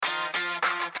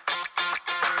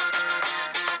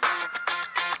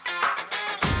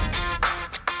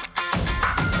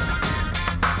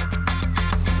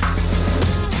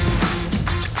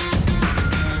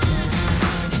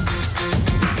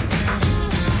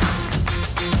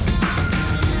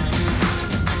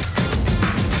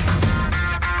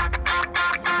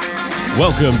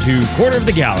Welcome to Corner of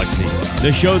the Galaxy,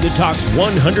 the show that talks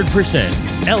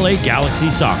 100% LA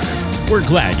Galaxy soccer. We're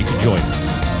glad you could join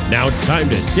us. Now it's time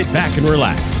to sit back and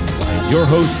relax as your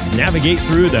hosts navigate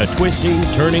through the twisting,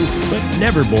 turning, but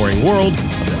never boring world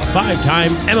of the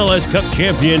five-time MLS Cup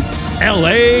champion,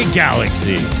 LA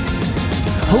Galaxy.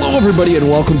 Hello, everybody, and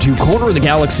welcome to Corner of the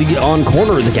Galaxy on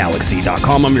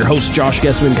cornerofthegalaxy.com. I'm your host, Josh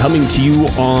Gessman, coming to you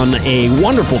on a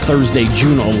wonderful Thursday,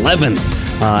 June 11th.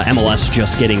 MLS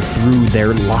just getting through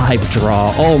their live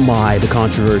draw. Oh my, the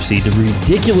controversy, the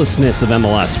ridiculousness of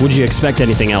MLS. Would you expect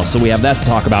anything else? So we have that to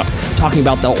talk about. Talking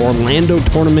about the Orlando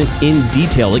tournament in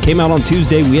detail. It came out on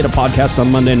Tuesday. We had a podcast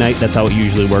on Monday night. That's how it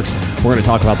usually works. We're going to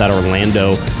talk about that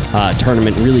Orlando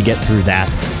tournament, really get through that.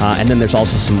 And then there's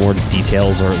also some more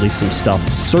details, or at least some stuff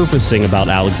surfacing about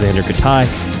Alexander Gatai.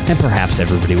 And perhaps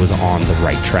everybody was on the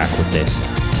right track with this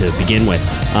to begin with.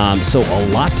 So a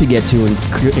lot to get to,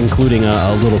 including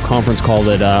a little conference call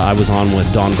that I was on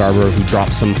with Don Garber, who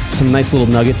dropped some nice little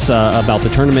nuggets about the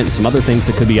tournament and some other things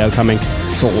that could be outcoming.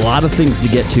 So a lot of things to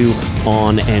get to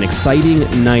on an exciting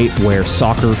night where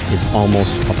soccer is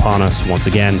almost upon us once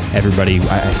again. Everybody,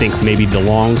 I think maybe the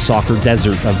long soccer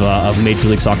desert of Major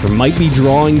League Soccer might be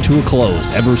drawing to a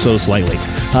close ever so slightly.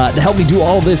 To help me do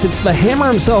all this, it's the Hammer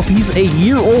himself. He's a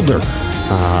year older.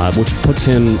 Which puts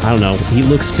him, I don't know, he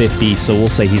looks 50, so we'll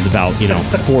say he's about,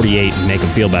 48 and make him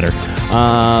feel better.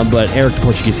 But Eric the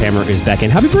Portuguese Hammer is back in.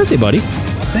 Happy birthday, buddy.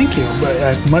 Thank you.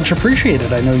 Much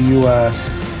appreciated. I know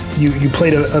you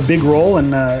played a big role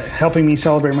in helping me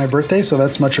celebrate my birthday, so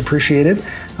that's much appreciated.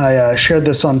 I shared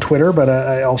this on Twitter, but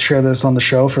I'll share this on the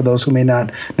show for those who may not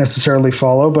necessarily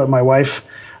follow. But my wife,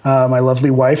 my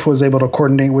lovely wife, was able to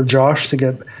coordinate with Josh to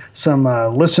get some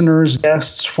listeners,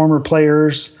 guests, former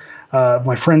players,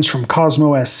 my friends from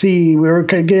Cosmo SC. We were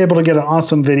able to get an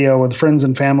awesome video with friends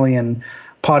and family and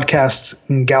podcasts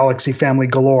and Galaxy family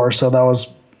galore. So that was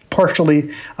partially,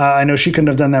 I know she couldn't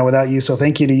have done that without you. So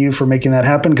thank you to you for making that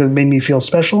happen, because it made me feel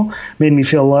special, made me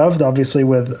feel loved. Obviously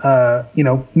with,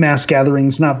 mass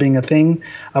gatherings not being a thing,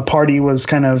 a party was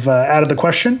kind of out of the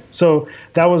question. So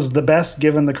that was the best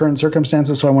given the current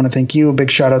circumstances. So I want to thank you. A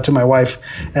big shout out to my wife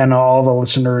and all the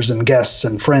listeners and guests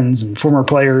and friends and former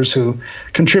players who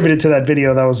contributed to that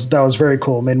video. That was very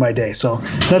cool. Made my day. So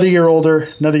another year older,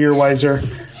 another year wiser.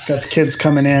 Got the kids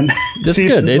coming in. That's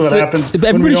good. This is what happens.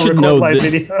 Everybody should know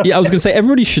that. Yeah, I was going to say,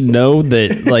 everybody should know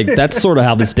that, that's sort of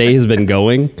how this day has been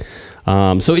going.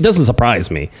 So it doesn't surprise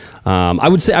me. I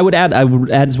would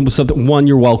add something. One,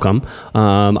 you're welcome.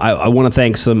 I want to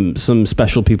thank some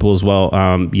special people as well.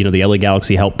 The LA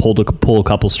Galaxy helped pull a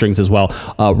couple strings as well.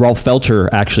 Rolf Felcher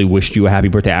actually wished you a happy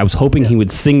birthday. I was hoping he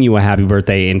would sing you a happy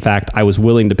birthday. In fact, I was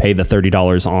willing to pay the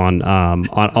 $30 on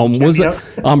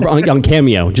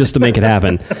Cameo just to make it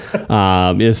happen.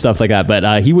 Stuff like that.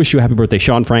 But he wished you a happy birthday.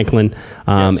 Sean Franklin,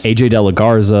 AJ De La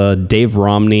Garza, Dave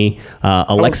Romney,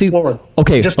 Alexi.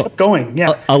 Okay, just kept going.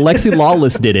 Yeah, Alexi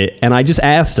Lawless did it, and I just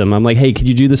asked him. I'm like, "Hey, could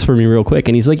you do this for me real quick?"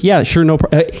 And he's like, "Yeah, sure, no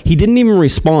problem." He didn't even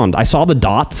respond. I saw the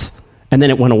dots, and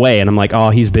then it went away, and I'm like, "Oh,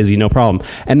 he's busy, no problem."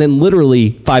 And then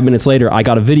literally 5 minutes later, I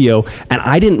got a video, and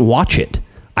I didn't watch it.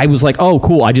 I was like, "Oh,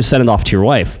 cool! I just sent it off to your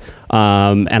wife."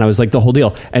 And I was like, the whole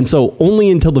deal. And so only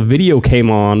until the video came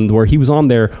on where he was on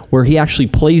there, where he actually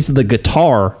plays the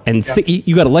guitar and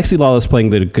you got Alexi Lawless playing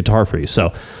the guitar for you.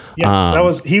 So yeah, that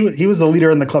was he was the leader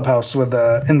in the clubhouse with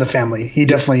in the family. He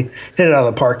definitely hit it out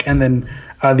of the park. And then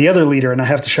the other leader, and I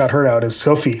have to shout her out, is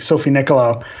Sophie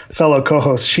Nicolau, fellow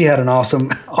co-host. She had an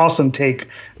awesome take,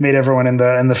 made everyone in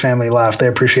the family laugh. They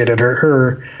appreciated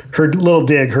her little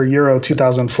dig, her Euro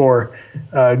 2004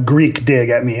 Greek dig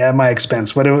at me at my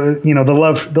expense. But it was,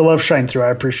 the love shined through. I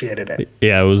appreciated it.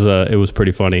 Yeah, it was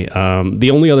pretty funny. The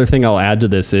only other thing I'll add to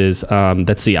this is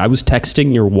let's see, I was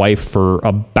texting your wife for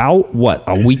about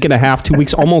a week and a half, 2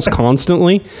 weeks, almost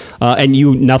constantly, and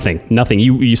you nothing.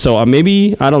 You so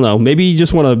maybe I don't know, maybe you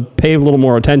just want to pay a little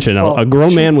more attention. A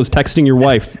grown man was texting your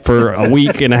wife for a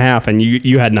week and a half, and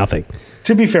you had nothing.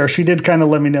 To be fair, she did kind of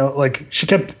let me know. Like, she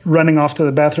kept running off to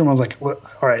the bathroom. I was like, all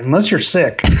right, unless you're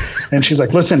sick. And she's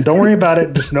like, listen, don't worry about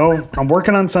it. Just know I'm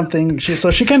working on something.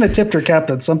 She kind of tipped her cap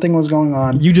that something was going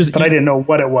on. But I didn't know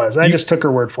what it was. I just took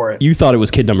her word for it. You thought it was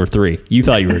kid number 3. You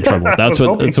thought you were in trouble. That's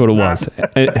what it was.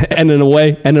 And in a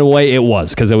way, it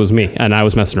was, because it was me and I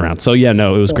was messing around. So yeah,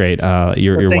 no, it was great.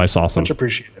 Your wife's awesome. Much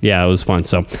appreciated. Yeah, it was fun.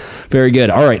 So very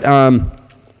good. All right.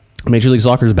 Major League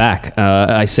Soccer's back.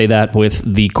 I say that with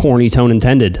the corny tone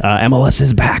intended. MLS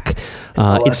is back.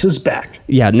 MLS is back.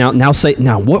 Yeah. Now,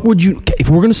 what would you, if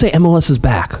we're going to say MLS is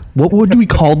back, what would we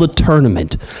call the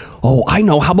tournament? Oh, I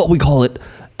know. How about we call it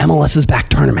MLS is back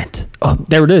tournament? Oh,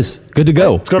 there it is. Good to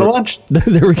go. Let's go to lunch.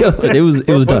 There we go. It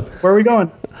was done. Where are we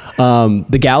going?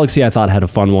 The Galaxy, I thought, had a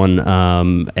fun one,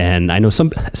 and I know some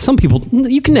people.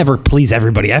 You can never please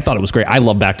everybody. I thought it was great. I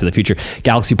love Back to the Future.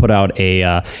 Galaxy put out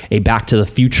a Back to the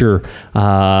Future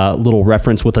little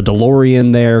reference with a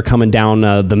DeLorean there coming down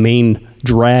the main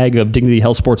drag of Dignity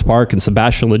Health Sports Park, and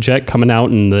Sebastian Lletget coming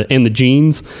out in the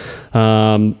jeans,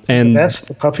 and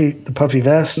the puffy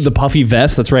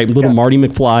vest. That's right, little Marty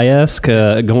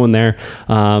McFly-esque going there,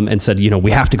 and said,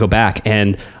 we have to go back.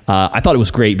 And I thought it was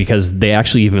great because they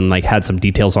actually even had some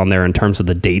details on there in terms of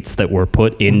the dates that were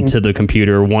put into the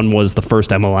computer. One was the first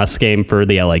MLS game for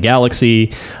the LA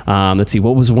Galaxy. Let's see,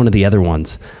 what was one of the other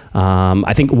ones?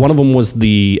 I think one of them was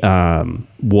the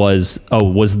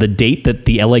date that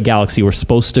the LA Galaxy were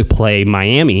supposed to play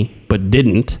Miami but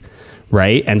didn't,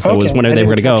 right? And so it was whenever they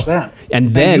were going to go.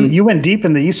 And then you went deep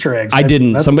in the Easter eggs. I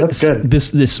didn't. That's good.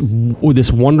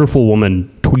 This wonderful woman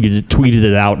tweeted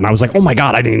it out, and I was like, oh my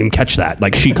God, I didn't even catch that.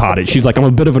 She caught it. She's like, I'm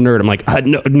a bit of a nerd. I'm like,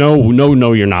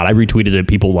 no, you're not. I retweeted it.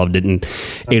 People loved it and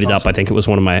ate it up. I think it was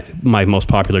one of my most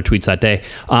popular tweets that day.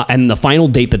 And the final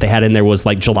date that they had in there was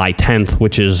July 10th,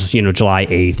 which is, July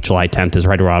 8th. July 10th is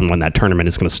right around when that tournament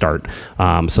is going to start.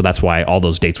 So that's why all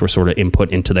those dates were sort of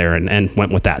input into there and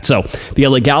went with that. So the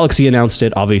LA Galaxy announced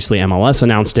it. Obviously, MLS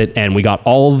announced it. And we got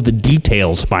all of the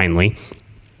details finally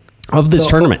of this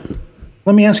tournament.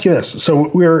 Let me ask you this. So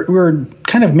we're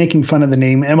kind of making fun of the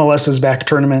name MLS's Back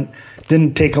Tournament.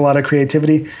 Didn't take a lot of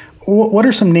creativity. What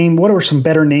are some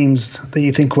better names that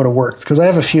you think would have worked? Because I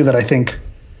have a few that I think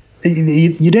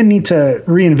you didn't need to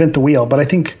reinvent the wheel, but I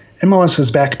think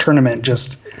MLS's Back Tournament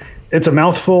it's a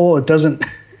mouthful. It doesn't.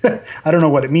 I don't know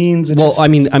what it means. I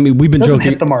mean, we've been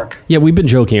joking. Hit the mark. Yeah, we've been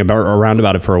joking around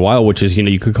about it for a while, which is,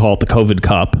 you could call it the COVID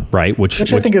Cup, right?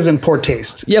 Which I think is in poor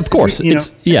taste. Yeah, of course.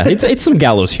 It's some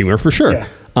gallows humor for sure. Yeah.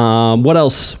 What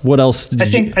else?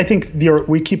 I think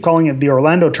we keep calling it the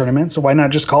Orlando Tournament, so why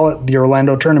not just call it the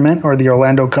Orlando Tournament or the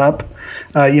Orlando Cup?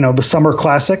 The Summer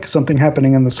Classic, something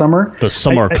happening in the summer. The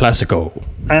Summer Classico.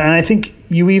 And I think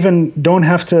you even don't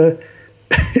have to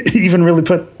even really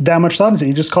put that much thought into it.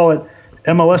 You just call it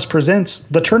MLS Presents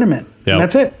the Tournament. Yep. And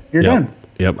that's it. You're done.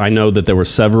 Yep. I know that there were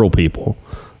several people,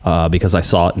 because I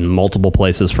saw it in multiple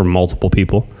places from multiple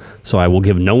people, so I will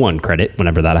give no one credit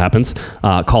whenever that happens,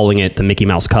 calling it the Mickey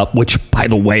Mouse Cup, which, by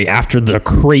the way, after the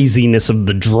craziness of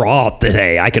the draw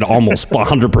today, I could almost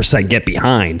 100% get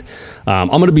behind. I'm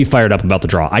going to be fired up about the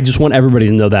draw. I just want everybody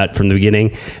to know that from the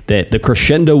beginning, that the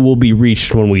crescendo will be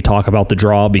reached when we talk about the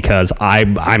draw, because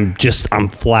I'm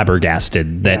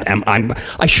flabbergasted that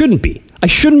I shouldn't be. I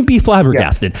shouldn't be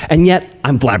flabbergasted, and yet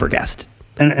I'm flabbergasted.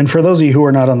 And for those of you who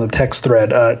are not on the text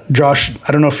thread, Josh,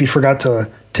 I don't know if he forgot to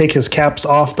take his caps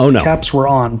off, but the caps were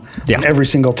on every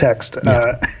single text.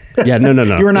 No.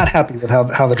 You were not happy with how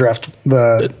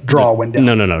the draw went down.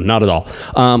 No, not at all.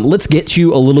 Let's get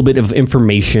you a little bit of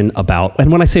information about,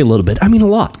 and when I say a little bit, I mean a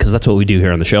lot, because that's what we do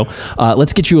here on the show.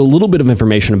 Let's get you a little bit of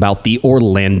information about the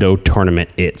Orlando tournament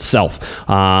itself.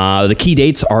 The key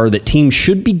dates are that teams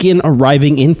should begin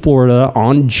arriving in Florida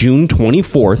on June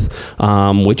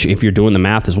 24th, which, if you're doing the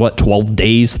math, is 12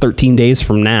 days, 13 days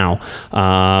from now.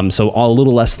 So a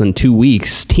little less than 2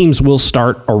 weeks. Teams will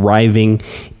start arriving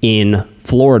in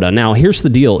Florida. Now, here's the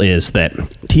deal, is that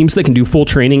teams that can do full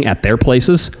training at their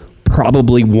places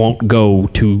probably won't go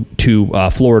to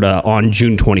Florida on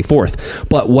June 24th.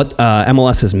 But what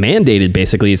MLS has mandated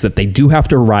basically is that they do have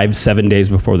to arrive 7 days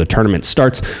before the tournament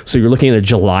starts. So you're looking at a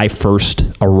July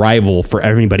 1st arrival for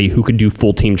everybody who could do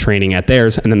full team training at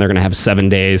theirs. And then they're going to have 7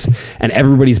 days. And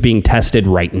everybody's being tested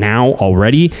right now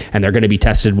already. And they're going to be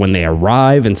tested when they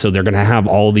arrive. And so they're going to have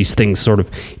all these things sort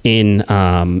of in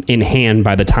hand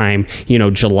by the time,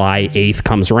 July 8th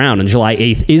comes around. And July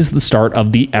 8th is the start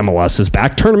of the MLS's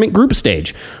Back Tournament group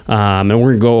stage. And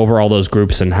we're going to go over all those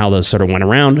groups and how those sort of went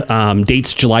around.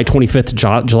 Dates July 25th to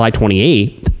July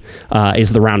 28th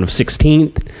is the round of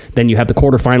 16th. Then you have the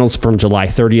quarterfinals from July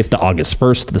 30th to August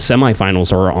 1st. The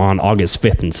semifinals are on August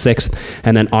 5th and 6th.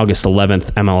 And then August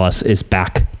 11th, MLS is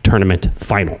Back Tournament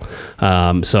Final.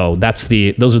 So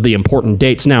those are the important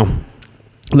dates. Now,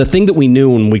 the thing that we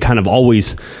knew, and we kind of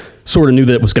always sort of knew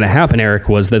that was going to happen, Eric,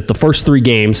 was that the first 3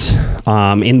 games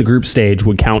in the group stage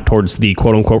would count towards the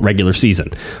quote-unquote regular season.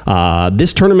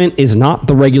 This tournament is not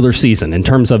the regular season in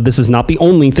terms of this is not the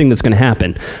only thing that's going to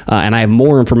happen. And I have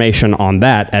more information on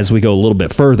that as we go a little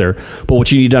bit further. But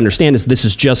what you need to understand is this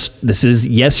is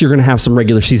yes, you're going to have some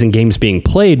regular season games being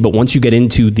played, but once you get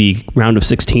into the round of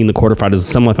 16, the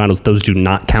quarterfinals and semifinals, those do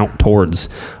not count towards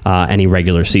any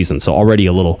regular season. So already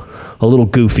a little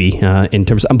goofy in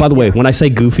terms of, and by the way, when I say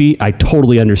goofy, I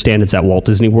totally understand it's at Walt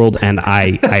Disney World, and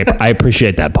I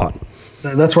appreciate that pun.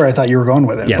 That's where I thought you were going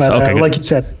with it. Yes, but okay, like you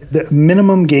said, the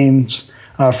minimum games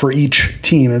for each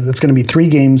team. It's going to be 3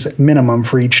 games minimum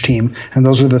for each team, and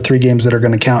those are the 3 games that are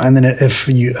going to count. And then if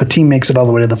a team makes it all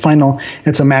the way to the final,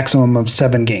 it's a maximum of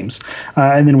 7 games.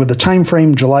 And then with the time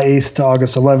frame, July 8th to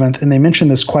August 11th, and they mentioned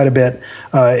this quite a bit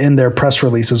in their press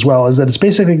release as well, is that it's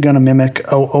basically going to mimic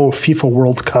a FIFA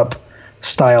World Cup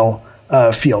style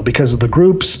feel because of the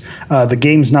groups, the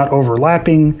games not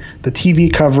overlapping, the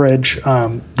TV coverage,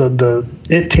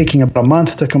 it taking about a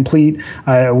month to complete.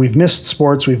 We've missed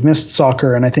sports, we've missed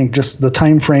soccer, and I think just the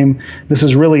time frame. This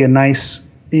is really a nice.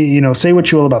 Say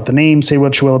what you will about the name, say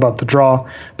what you will about the draw,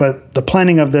 but the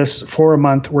planning of this for a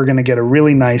month, we're going to get a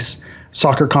really nice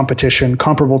soccer competition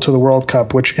comparable to the World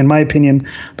Cup, which in my opinion,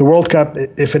 the World Cup,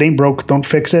 if it ain't broke, don't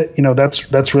fix it.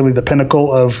 That's really the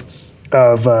pinnacle of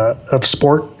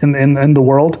sport in the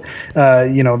world.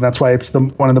 That's why it's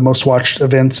one of the most watched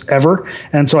events ever.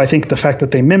 And so I think the fact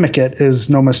that they mimic it is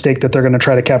no mistake that they're going to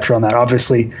try to capture on that.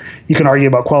 Obviously, you can argue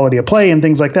about quality of play and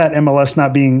things like that, MLS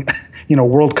not being,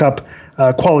 World Cup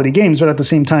quality games, but at the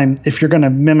same time, if you're going to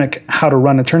mimic how to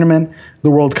run a tournament, the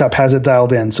World Cup has it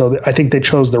dialed in. So I think they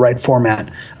chose the right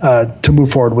format to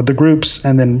move forward with the groups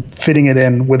and then fitting it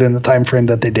in within the time frame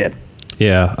that they did.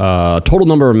 Yeah, total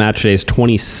number of match days,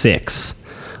 26.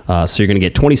 So you're going to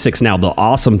get 26 now. The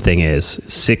awesome thing is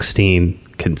 16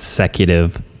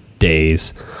 consecutive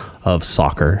days of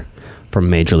soccer from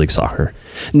Major League Soccer.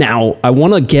 Now, I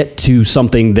want to get to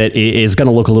something that is going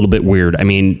to look a little bit weird. I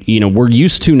mean, we're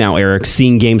used to now, Eric,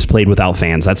 seeing games played without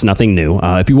fans. That's nothing new.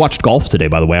 If you watched golf today,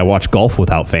 by the way, I watched golf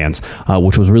without fans,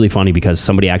 which was really funny because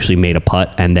somebody actually made a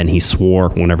putt and then he swore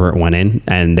whenever it went in.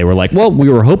 And they were like, well, we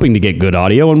were hoping to get good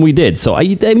audio, and we did. So I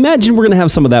imagine we're going to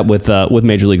have some of that with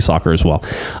Major League Soccer as well.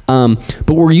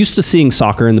 But we're used to seeing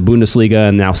soccer in the Bundesliga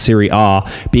and now Serie A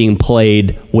being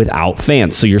played without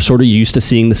fans. So you're sort of used to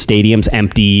seeing the stadiums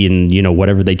empty and,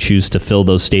 whatever they choose to fill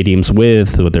those stadiums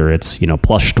with, whether it's,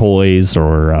 plush toys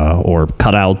or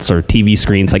cutouts or TV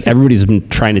screens. Like everybody's been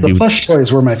trying to do. The plush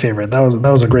toys were my favorite. That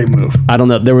was a great move. I don't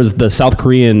know. There was the South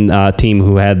Korean team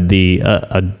who had the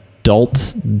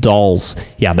adult dolls.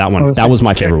 Yeah, that one. That was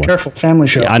my favorite one. Careful, Family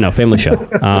Show. Yeah, I know, Family Show.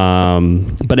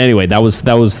 But anyway, that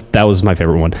was my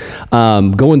favorite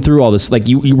one. Going through all this, like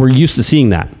you were used to seeing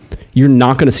that. You're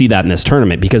not going to see that in this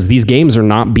tournament because these games are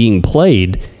not being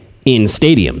played in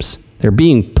stadiums. They're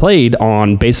being played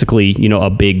on basically, a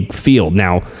big field.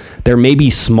 Now, there may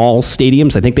be small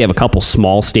stadiums. I think they have a couple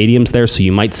small stadiums there. So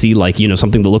you might see like,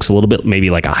 something that looks a little bit maybe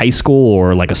like a high school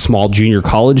or like a small junior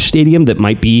college stadium that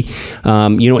might be,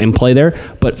 in play there.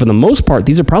 But for the most part,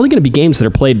 these are probably going to be games that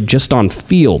are played just on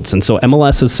fields. And so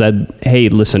MLS has said, hey,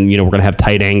 listen, we're going to have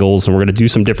tight angles and we're going to do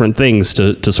some different things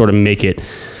to sort of make it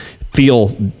feel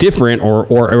different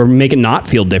or make it not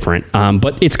feel different.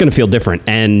 But it's going to feel different.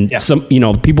 And some,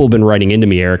 people have been writing into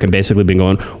me, Eric, and basically been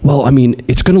going, well, I mean,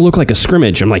 it's going to look like a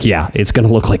scrimmage. I'm like, yeah, it's going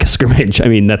to look like a scrimmage. I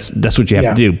mean, that's what you have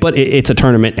to do, but it's a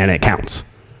tournament and it counts.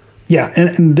 Yeah.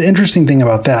 And the interesting thing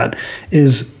about that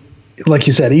is, like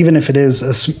you said, even if it is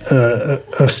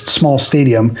a small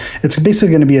stadium, it's basically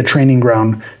going to be a training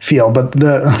ground feel. But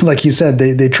like you said,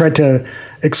 they tried to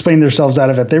explain themselves out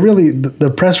of it.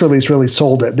 The press release really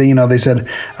sold it. They said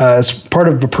as part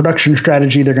of the production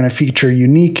strategy, they're going to feature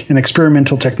unique and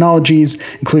experimental technologies,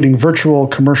 including virtual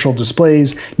commercial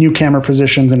displays, new camera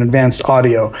positions, and advanced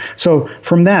audio. So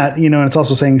from that, and it's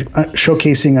also saying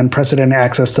showcasing unprecedented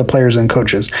access to players and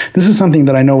coaches. This is something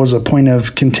that I know was a point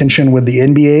of contention with the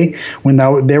NBA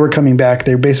when they were coming back.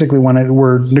 They basically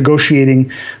were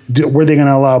negotiating, were they going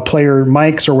to allow player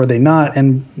mics or were they not?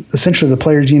 And essentially the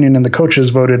players union and the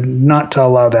coaches voted not to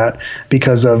allow that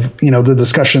because of, the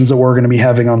discussions that we're going to be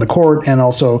having on the court and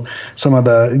also some of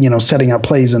the, setting up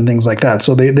plays and things like that.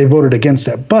 So they voted against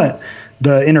it. But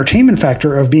the entertainment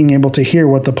factor of being able to hear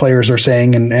what the players are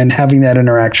saying and having that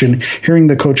interaction, hearing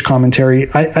the coach commentary,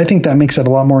 I think that makes it a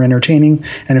lot more entertaining.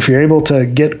 And if you're able to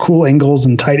get cool angles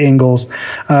and tight angles,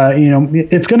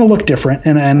 it's going to look different.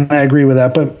 And I agree with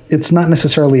that, but it's not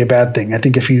necessarily a bad thing. I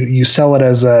think if you sell it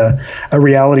as a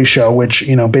reality show, which,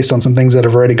 based on some things that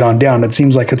have already gone down, it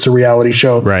seems like it's a reality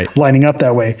show lining up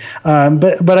that way.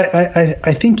 But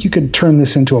I think you could turn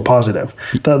this into a positive.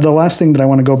 The last thing that I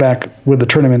want to go back with the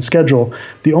tournament schedule,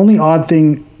 the only odd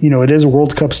thing, it is a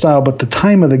World Cup style, but the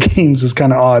time of the games is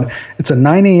kind of odd. It's a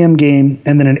 9 a.m. game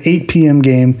and then an 8 p.m.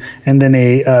 game and then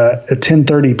a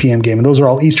 10:30 p.m. game. And those are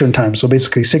all Eastern time. So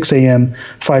basically 6 a.m.,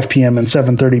 5 p.m., and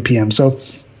 7:30 p.m. So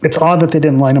it's odd that they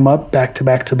didn't line them up back to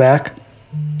back to back.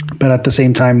 But at the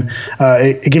same time,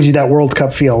 it gives you that World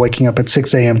Cup feel, waking up at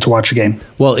 6 a.m. to watch a game.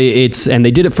 Well, and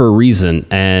they did it for a reason.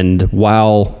 And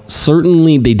while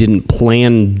certainly they didn't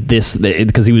plan this,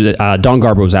 because Don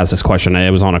Garber was asked this question. I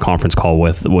was on a conference call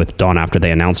with Don after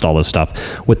they announced all this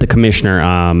stuff with the commissioner.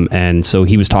 And so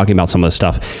he was talking about some of the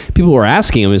stuff. People were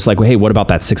asking him, it's like, well, hey, what about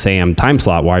that 6 a.m. time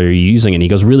slot? Why are you using it? And he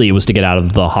goes, really, it was to get out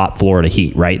of the hot Florida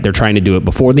heat, right? They're trying to do it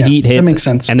before the heat hits. That makes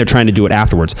sense. And they're trying to do it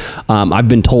afterwards. I've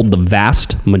been told the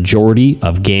vast majority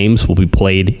of games will be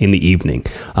played in the evening.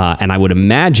 And I would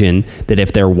imagine that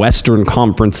if they're Western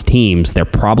Conference teams, they're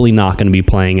probably not going to be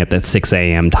playing at that 6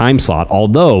 a.m. time slot.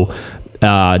 Although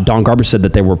Don Garber said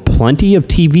that there were plenty of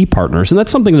TV partners, and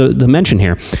that's something to mention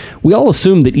here. We all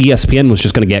assumed that ESPN was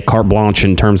just going to get carte blanche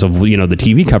in terms of the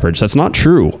TV coverage. That's not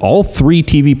true. All three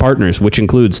TV partners, which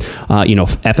includes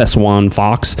FS1,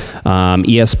 Fox,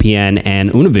 ESPN,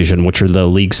 and Univision, which are the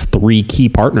league's three key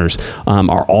partners,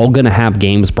 are all going to have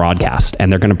games broadcast,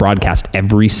 and they're going to broadcast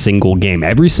every single game,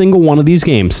 every single one of these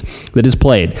games that is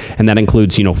played, and that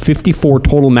includes 54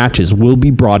 total matches will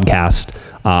be broadcast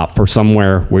for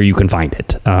somewhere where you can find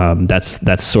it.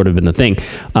 That's sort of been the thing.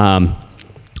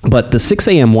 But the 6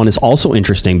 a.m. one is also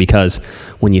interesting because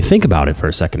when you think about it for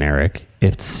a second, Eric,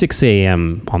 if it's 6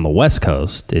 a.m. on the West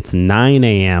Coast, it's 9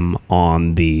 a.m.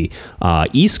 on the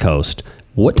East Coast.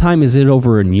 What time is it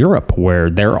over in Europe where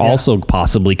they're also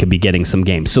possibly could be getting some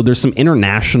games? So there's some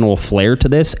international flair to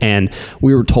this, and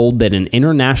we were told that an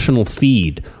international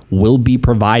feed will be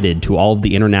provided to all of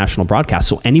the international broadcasts.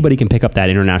 So anybody can pick up that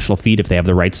international feed if they have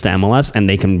the rights to MLS, and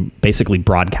they can basically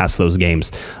broadcast those games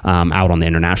out on the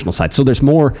international side. So there's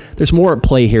more at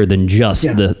play here than just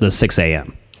the 6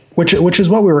 a.m. Which is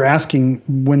what we were asking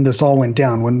when this all went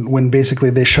down, when basically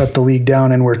they shut the league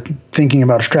down and were thinking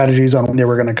about strategies on when they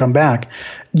were going to come back.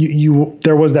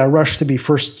 There was that rush to be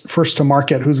first to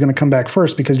market who's going to come back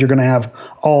first, because you're going to have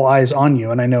all eyes on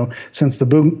you. And I know since the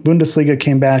Bundesliga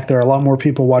came back, there are a lot more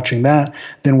people watching that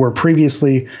than were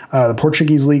previously. The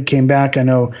Portuguese league came back. I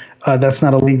know that's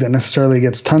not a league that necessarily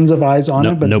gets tons of eyes on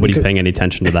it. But nobody's paying any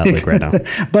attention to that league right now.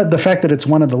 But the fact that it's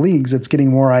one of the leagues, it's getting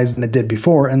more eyes than it did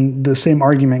before. And the same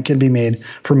argument can be made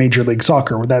for Major League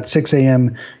Soccer, where that 6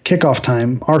 a.m. kickoff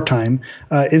time, our time,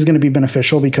 is going to be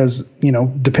beneficial because,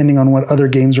 depending on what other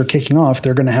games are kicking off,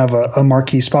 they're going to have a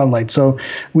marquee spotlight. So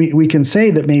we can say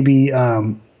that maybe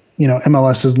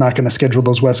MLS is not going to schedule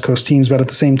those West Coast teams, but at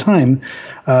the same time,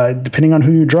 depending on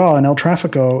who you draw in El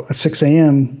Tráfico at 6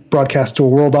 a.m. broadcast to a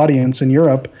world audience in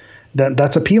Europe,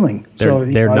 that's appealing.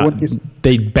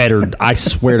 They better. I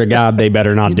swear to God, they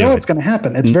better not do it. It's going to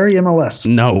happen. It's very MLS.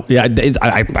 No,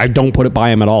 I don't put it by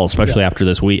him at all, especially after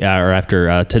this week or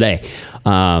after today.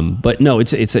 But no,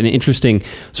 it's an interesting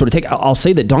sort of take. I'll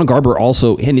say that Don Garber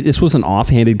also, and this was an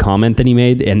offhanded comment that he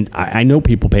made, and I know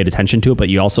people paid attention to it, but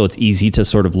it's easy to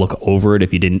sort of look over it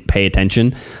if you didn't pay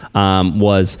attention.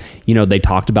 They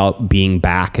talked about being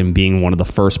back and being one of the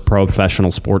first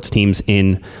professional sports teams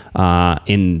in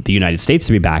the United States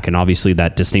to be back, and obviously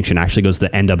that distinction actually goes to the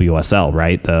NWSL,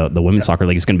 right? The Women's Soccer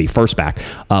League is going to be first back.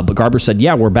 But Garber said,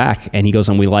 "Yeah, we're back," and he goes,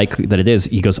 "And we like that it is."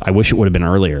 He goes, "I wish it would have been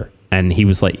earlier." And he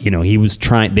was like, he was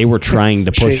trying, they were trying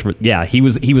to push for, he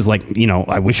was like,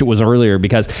 I wish it was earlier,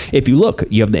 because if you look,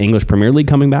 you have the English Premier League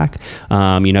coming back.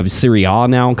 You have Serie A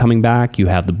now coming back. You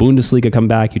have the Bundesliga come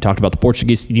back. You talked about the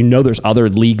Portuguese, there's other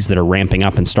leagues that are ramping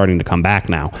up and starting to come back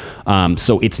now.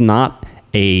 So it's not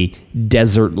a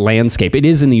desert landscape. It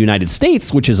is in the United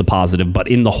States, which is a positive, but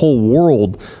in the whole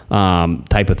world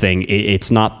type of thing,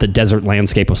 it's not the desert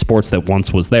landscape of sports that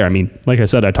once was there. I mean, like I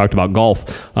said, I talked about golf.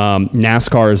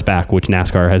 NASCAR is back, which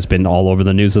NASCAR has been all over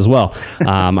the news as well.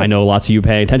 I know lots of you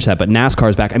pay attention to that, but NASCAR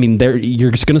is back. I mean,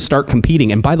 you're just going to start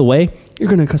competing. And by the way, you're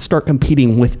going to start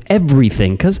competing with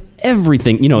everything, because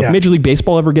everything, if Major League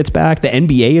Baseball ever gets back, the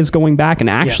NBA is going back and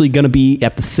actually going to be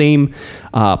at the same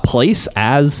place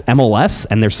as MLS,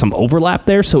 and there's some overlap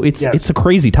there. So it's a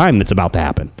crazy time that's about to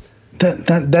happen.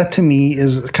 That to me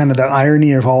is kind of the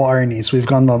irony of all ironies. We've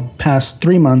gone the past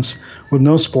 3 months with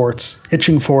no sports,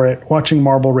 itching for it, watching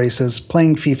marble races,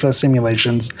 playing FIFA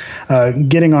simulations,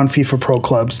 getting on FIFA Pro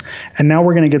Clubs, and now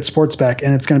we're going to get sports back,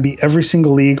 and it's going to be every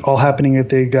single league all happening at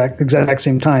the exact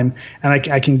same time. And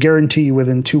I can guarantee you,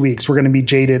 within 2 weeks, we're going to be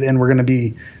jaded, and we're going to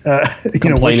be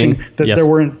wishing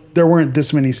that there weren't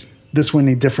this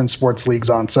many different sports leagues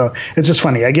on. So it's just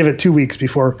funny. I give it 2 weeks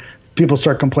before people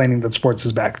start complaining that sports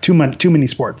is back. Too many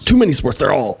sports. Too many sports.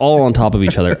 They're all on top of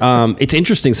each other. It's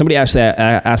interesting. Somebody asked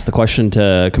the question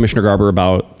to Commissioner Garber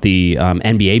about the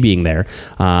NBA being there,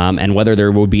 and whether there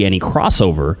would be any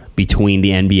crossover between the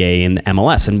NBA and the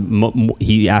MLS. And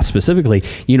he asked specifically,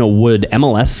 would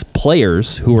MLS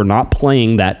players who are not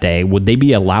playing that day, would they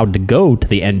be allowed to go to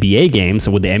the NBA games?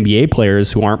 And would the NBA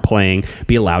players who aren't playing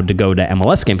be allowed to go to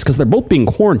MLS games? Because they're both being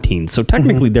quarantined. So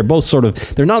technically they're both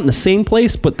they're not in the same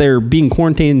place, but they're being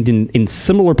quarantined in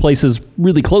similar places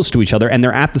really close to each other, and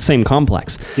they're at the same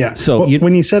complex. Yeah. So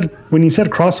when you said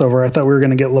crossover, I thought we were going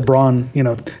to get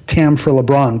LeBron, TAM for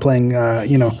LeBron playing,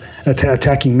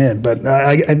 attacking mid. But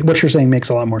what you're saying makes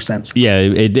a lot more sense. Yeah,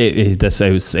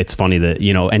 it's funny that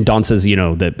and Don says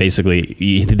that basically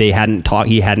he hadn't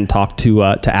talked to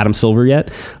Adam Silver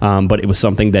yet, but it was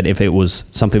something that if it was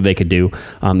something they could do,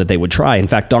 that they would try. In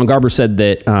fact, Don Garber said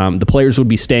that the players would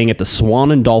be staying at the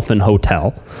Swan and Dolphin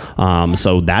Hotel.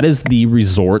 So that is the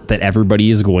resort that everybody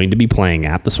is going to be playing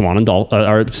at, the Swan and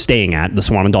or staying at the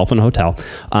Swan and Dolphin Hotel.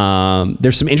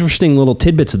 There's some interesting little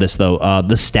tidbits of this though.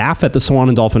 The staff at the Swan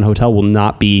and Dolphin Hotel will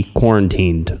not be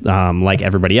quarantined like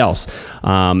everybody else.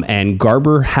 And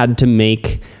Garber had to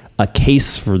make a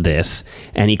case for this,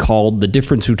 and he called the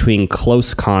difference between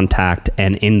close contact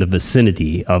and in the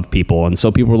vicinity of people. And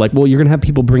so people were like, well, you're going to have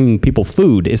people bringing people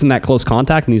food. Isn't that close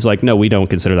contact? And he's like, no, we don't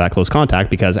consider that close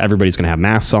contact because everybody's going to have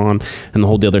masks on and the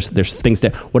whole deal. There's things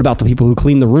that, what about the people who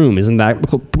clean the room? Isn't that,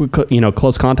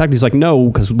 close contact? He's like, no,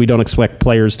 because we don't expect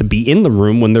players to be in the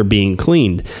room when they're being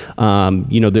cleaned.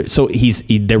 So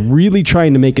they're really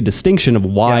trying to make a distinction of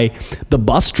why the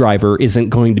bus driver isn't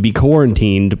going to be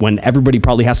quarantined when everybody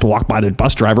probably has to walk by the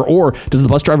bus driver, or does the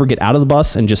bus driver get out of the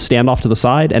bus and just stand off to the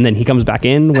side and then he comes back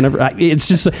in whenever? It's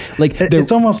just like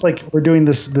it's almost like we're doing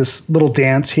this little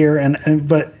dance here,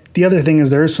 but the other thing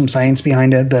is there is some science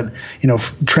behind it that,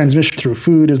 transmission through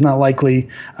food is not likely.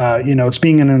 It's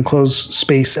being in an enclosed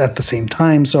space at the same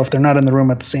time. So if they're not in the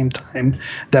room at the same time,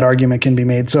 that argument can be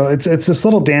made. So it's this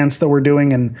little dance that we're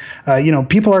doing. And,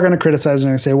 people are going to criticize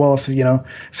and say, well, if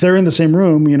they're in the same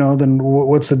room, then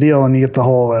what's the deal? And you get the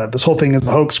whole, this whole thing is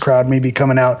the hoax crowd maybe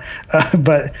coming out.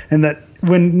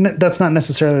 When that's not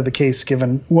necessarily the case,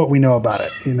 given what we know about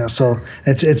it, so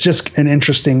it's just an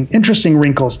interesting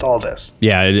wrinkles to all this.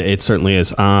 Yeah, it certainly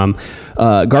is.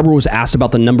 Garber was asked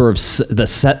about the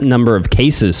set number of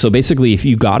cases. So basically, if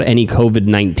you got any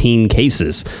COVID-19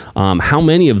 cases, how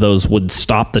many of those would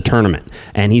stop the tournament?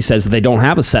 And he says they don't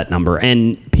have a set number,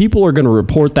 and people are going to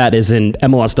report that as in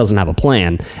MLS doesn't have a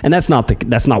plan, and that's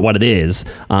not what it is.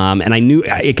 And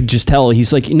I could just tell.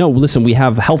 He's like, listen, we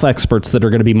have health experts that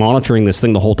are going to be monitoring this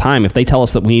thing the whole time. If they tell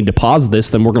us that we need to pause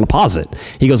this, then we're going to pause it.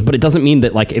 He goes, but it doesn't mean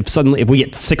that if we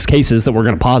get 6 cases that we're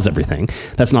going to pause everything.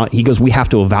 That's not. He goes, we have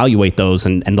to evaluate those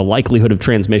and the likelihood of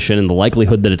transmission and the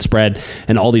likelihood that it spread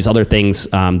and all these other things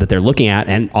that they're looking at.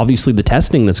 And obviously the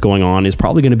testing that's going on is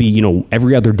probably going to be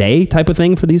every other day type of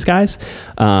thing for these guys.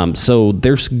 So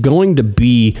there's going to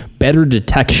be better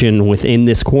detection within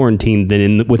this quarantine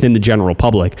than within the general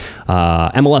public.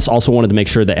 MLS also wanted to make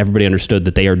sure that everybody understood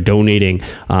that they are donating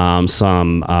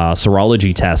some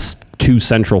serology tests to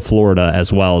Central Florida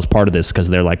as well as part of this, because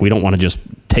they're like, we don't want to just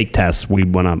take tests. We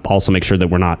want to also make sure that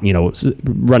we're not,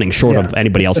 running short of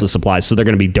anybody else's supplies. So they're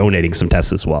going to be donating some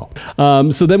tests as well.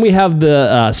 So then we have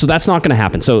so that's not going to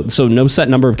happen. So no set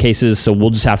number of cases. So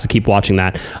we'll just have to keep watching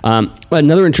that.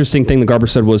 Another interesting thing that Garber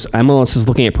said was MLS is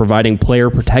looking at providing player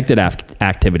protected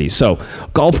activities. So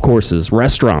golf courses,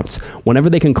 restaurants, whenever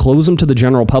they can close them to the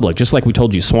general public, just like we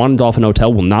told you, Swan and Dolphin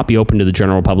Hotel will not be open to the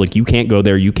general public. You can't go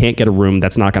there. You can't get a room.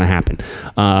 That's not going to happen.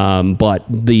 But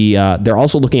they're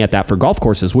also looking at that for golf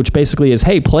courses, which basically is,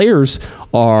 hey, players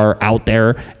are out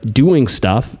there doing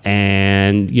stuff,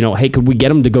 and hey, could we get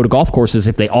them to go to golf courses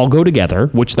if they all go together,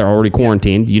 which they're already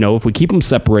quarantined? If we keep them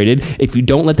separated, if you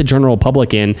don't let the general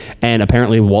public in, and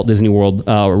apparently Walt Disney World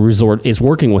Resort is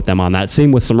working with them on that.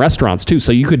 Same with some restaurants too.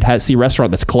 So you could see a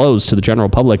restaurant that's closed to the general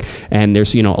public, and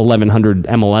there's 1,100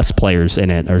 MLS players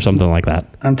in it or something like that.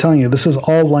 I'm telling you, this is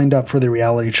all lined up for the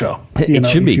reality show. It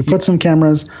should be. You put some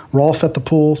cameras, Rolf at the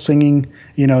pool singing,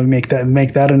 make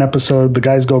that an episode. The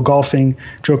guys go golfing,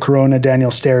 Joe Corona,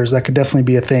 Daniel Stairs. That could definitely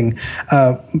be a thing.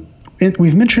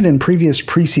 We've mentioned in previous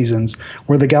preseasons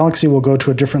where the Galaxy will go to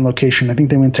a different location. I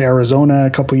think they went to Arizona a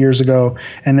couple years ago,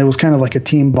 and it was kind of like a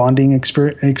team bonding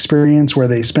experience where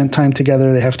they spent time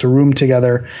together. They have to room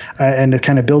together, and it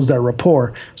kind of builds that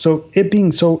rapport. So it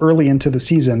being so early into the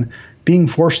season, being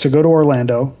forced to go to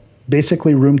Orlando,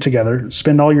 basically room together,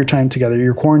 spend all your time together,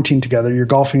 you're quarantined together, you're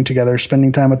golfing together,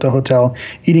 spending time at the hotel,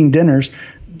 eating dinners.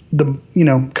 The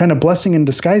kind of blessing in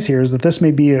disguise here is that this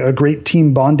may be a great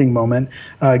team bonding moment,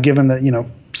 given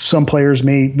that some players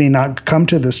may not come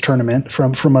to this tournament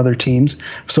from other teams.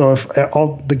 So if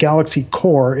all the Galaxy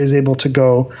core is able to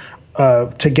go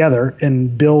together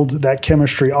and build that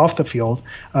chemistry off the field.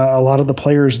 A lot of the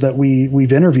players that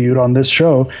we've interviewed on this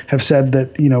show have said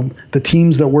that, the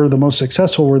teams that were the most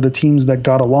successful were the teams that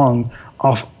got along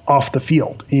off the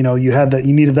field. You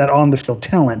needed that on the field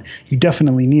talent. You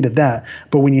definitely needed that.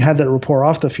 But when you had that rapport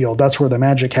off the field, that's where the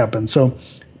magic happened. So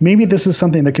maybe this is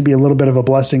something that could be a little bit of a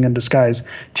blessing in disguise.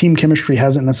 Team chemistry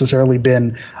hasn't necessarily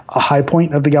been a high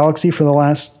point of the Galaxy for the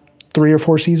last 3 or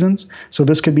 4 seasons. So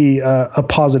this could be a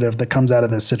positive that comes out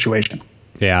of this situation.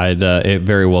 Yeah, it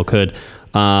very well could.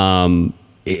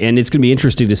 And it's going to be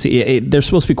interesting to see. They're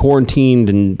supposed to be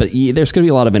quarantined, but there's going to be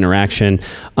a lot of interaction.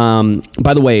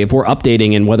 By the way, if we're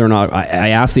updating and whether or not I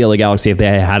asked the LA Galaxy if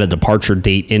they had a departure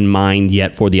date in mind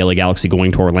yet for the LA Galaxy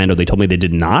going to Orlando, they told me they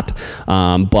did not.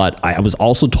 But I was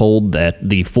also told that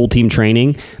the full team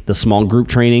training, the small group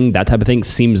training, that type of thing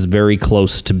seems very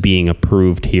close to being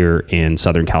approved here in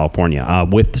Southern California.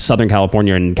 With Southern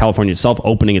California and California itself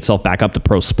opening itself back up to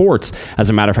pro sports. As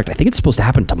a matter of fact, I think it's supposed to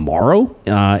happen tomorrow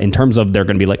in terms of they're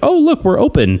going to be like, oh, look, we're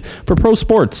open for pro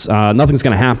sports. Nothing's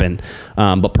going to happen.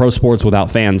 But pro sports without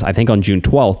fans, I think on June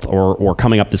 12th or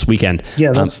coming up this weekend.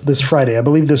 Yeah, that's this Friday. I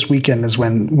believe this weekend is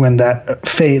when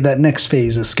that next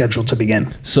phase is scheduled to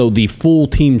begin. So the full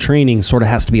team training sort of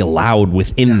has to be allowed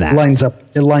within that.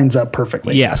 It lines up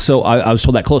perfectly. Yeah, so I was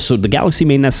told that close. So the Galaxy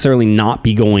may necessarily not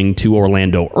be going to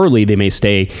Orlando early. They may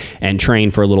stay and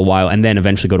train for a little while and then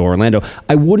eventually go to Orlando.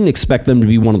 I wouldn't expect them to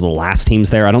be one of the last teams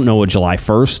there. I don't know what July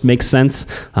 1st makes sense.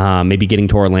 Maybe getting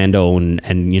to Orlando and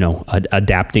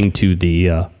adapting to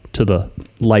the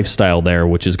lifestyle there,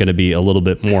 which is going to be a little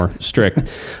bit more strict,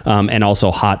 and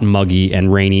also hot and muggy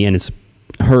and rainy, and it's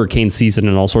hurricane season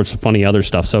and all sorts of funny other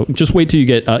stuff. So just wait till you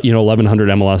get 1,100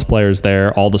 MLS players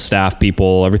there, all the staff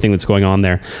people, everything that's going on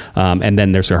there, and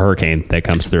then there's a hurricane that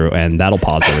comes through, and that'll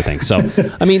pause everything. So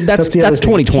I mean that's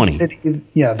 2020.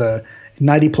 Yeah, the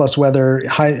 90 plus weather,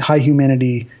 high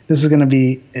humidity. This is going to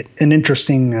be an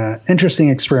interesting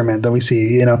experiment that we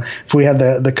see. If we had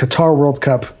the Qatar World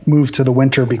Cup move to the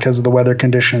winter because of the weather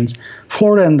conditions,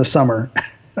 Florida in the summer,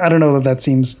 I don't know that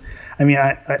seems. I mean,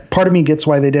 part of me gets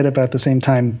why they did it, but at the same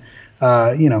time,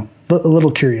 a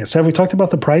little curious. Have we talked about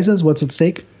the prizes? What's at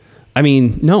stake? I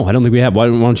mean, no, I don't think we have. Why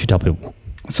don't you tell people?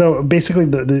 So basically,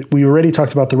 we already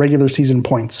talked about the regular season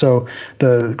points. So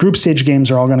the group stage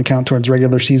games are all going to count towards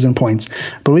regular season points.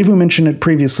 I believe we mentioned it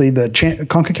previously, the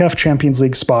CONCACAF Champions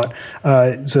League spot.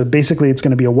 So basically, it's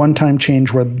going to be a one-time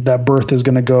change where that berth is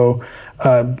going to go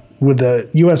with the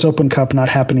U.S. Open Cup not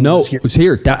happening this year. No,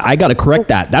 here. I got to correct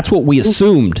that. That's what we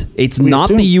assumed. It's not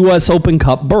the U.S. Open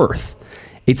Cup berth.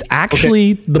 It's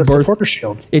actually the supporter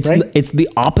shield. It's the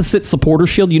opposite supporter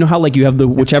shield. You know how like you have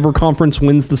whichever conference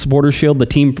wins the supporter shield,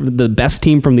 the best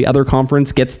team from the other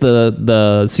conference gets the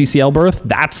CCL berth.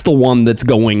 That's the one that's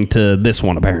going to this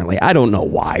one apparently. I don't know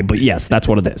why, but yes, that's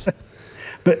what it is.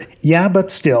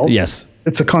 But still, yes.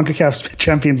 It's a CONCACAF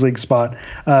Champions League spot.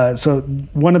 So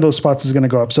one of those spots is going to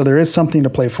go up. So there is something to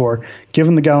play for.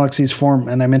 Given the Galaxy's form,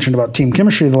 and I mentioned about team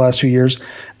chemistry the last few years,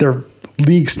 their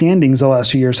league standings the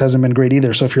last few years hasn't been great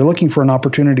either. So if you're looking for an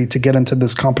opportunity to get into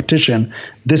this competition,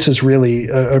 this is really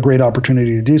a great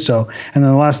opportunity to do so. And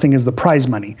then the last thing is the prize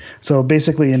money. So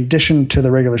basically, in addition to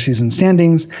the regular season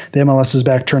standings, the MLS's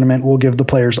back tournament will give the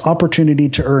players opportunity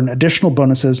to earn additional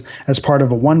bonuses as part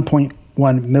of a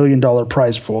 $1.1 million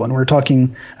prize pool. And we were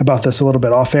talking about this a little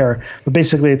bit off air, but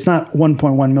basically it's not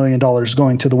 $1.1 million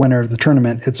going to the winner of the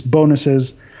tournament. It's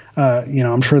bonuses.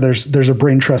 I'm sure there's a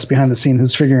brain trust behind the scene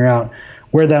who's figuring out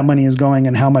where that money is going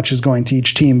and how much is going to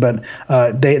each team. But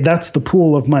that's the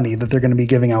pool of money that they're going to be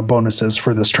giving out bonuses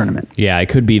for this tournament. Yeah, it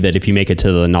could be that if you make it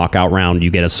to the knockout round, you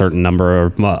get a certain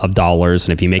number of dollars.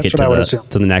 And if you make it to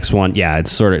the next one, yeah, it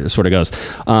sort of goes.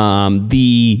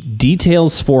 The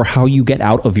details for how you get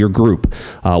out of your group.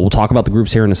 We'll talk about the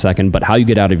groups here in a second, but how you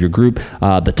get out of your group.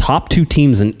 The top 2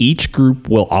 teams in each group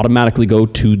will automatically go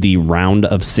to the round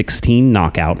of 16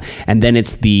 knockout. And then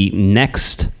it's the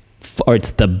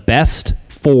best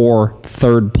 4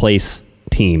 third place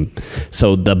team.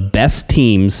 So the best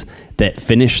teams that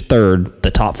finish third, the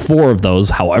top 4 of those,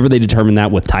 however they determine that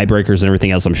with tiebreakers and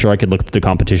everything else, I'm sure I could look at the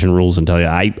competition rules and tell you,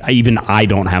 I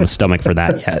don't have a stomach for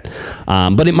that yet.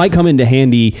 But it might come into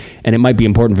handy, and it might be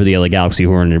important for the LA Galaxy,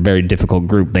 who are in a very difficult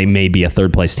group. They may be a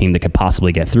third place team that could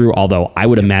possibly get through, although I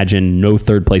would imagine no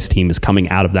third place team is coming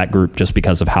out of that group just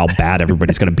because of how bad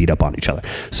everybody's going to beat up on each other.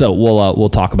 So we'll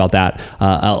talk about that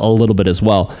a little bit as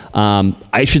well.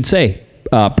 I should say,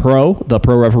 the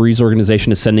Pro Referees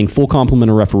Organization, is sending full complement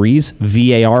of referees.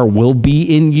 VAR will be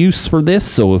in use for this,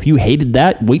 so if you hated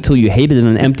that, wait till you hate it in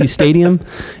an empty stadium.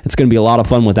 It's going to be a lot of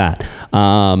fun with that.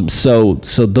 So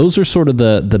those are sort of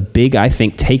the big, I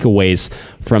think, takeaways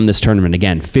from this tournament.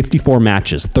 Again, 54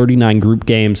 matches, 39 group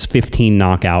games, 15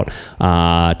 knockout,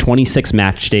 26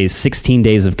 match days, 16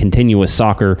 days of continuous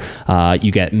soccer.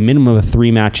 You get minimum of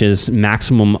 3 matches,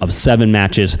 maximum of 7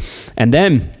 matches, and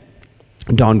then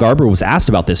Don Garber was asked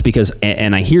about this because,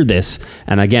 and I hear this,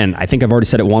 and again, I think I've already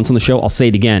said it once on the show, I'll say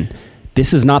it again.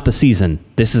 This is not the season.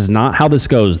 This is not how this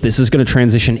goes. This is going to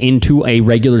transition into a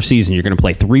regular season. You're going to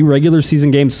play 3 regular season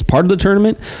games as part of the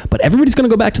tournament, but everybody's going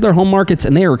to go back to their home markets,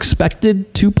 and they are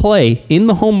expected to play in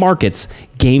the home markets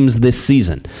games this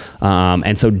season.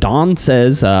 And so Don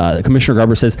says, Commissioner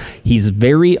Garber says, he's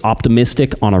very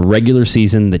optimistic on a regular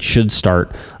season that should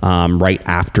start right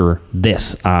after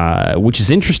this, which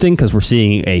is interesting because we're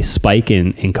seeing a spike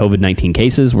in COVID-19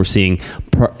 cases. We're seeing,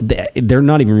 they're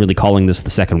not even really calling this the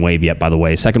second wave yet, by the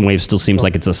way. Second wave still seems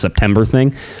like it's a September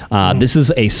thing. This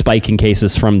is a spike in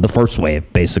cases from the first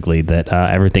wave, basically, that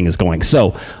everything is going.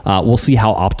 So we'll see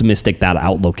how optimistic that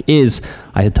outlook is.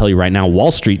 I tell you right now,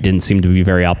 Wall Street didn't seem to be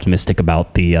very optimistic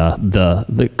about the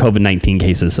COVID-19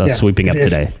 cases sweeping up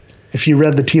today. If you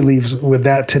read the tea leaves with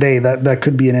that today, that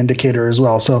could be an indicator as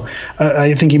well. So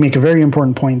I think you make a very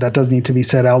important point that does need to be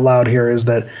said out loud here, is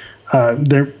that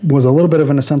there was a little bit of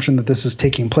an assumption that this is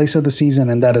taking place of the season,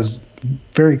 and that is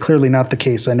very clearly not the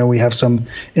case. I know we have some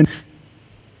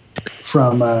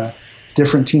from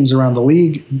different teams around the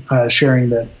league sharing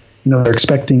that they're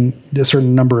expecting a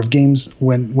certain number of games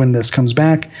when this comes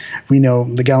back. We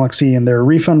know the Galaxy and their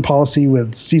refund policy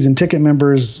with season ticket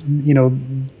members,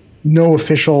 no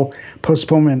official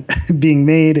postponement being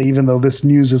made, even though this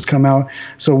news has come out.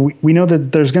 So we know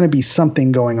that there's going to be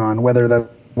something going on, whether that,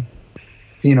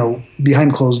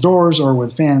 behind closed doors or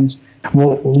with fans.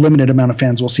 Limited amount of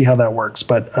fans. We'll see how that works.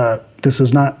 But this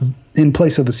is not in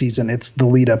place of the season. It's the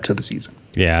lead up to the season.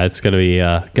 Yeah, it's going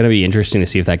to be interesting to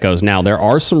see if that goes. Now, there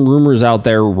are some rumors out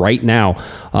there right now.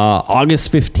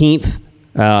 August 15th.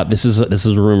 This is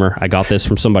a rumor. I got this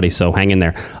from somebody, so hang in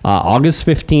there. August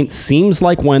 15th seems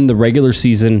like when the regular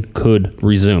season could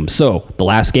resume. So the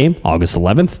last game, August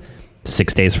 11th,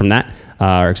 6 days from that.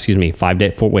 4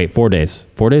 days.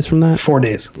 4 days from that? 4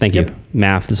 days. Thank you.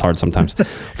 Math is hard sometimes.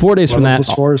 4 days from that.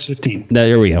 Plus 4 is 15.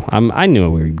 There we go. I knew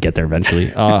we would get there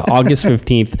eventually. August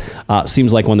 15th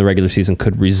seems like when the regular season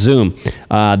could resume.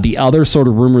 The other sort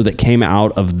of rumor that came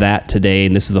out of that today,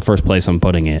 and this is the first place I'm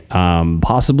putting it,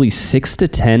 possibly 6 to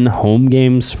 10 home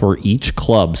games for each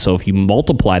club. So if you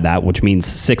multiply that, which means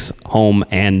 6 home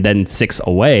and then 6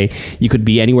 away, you could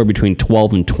be anywhere between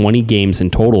 12 and 20 games in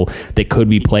total that could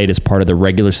be played as part of the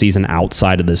regular season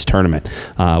outside of this tournament,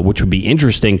 which would be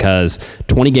interesting because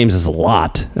 20 games is a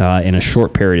lot in a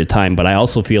short period of time. But I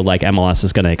also feel like MLS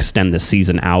is going to extend this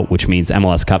season out, which means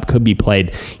MLS Cup could be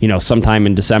played, sometime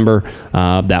in December.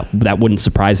 That wouldn't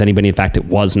surprise anybody. In fact, it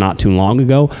was not too long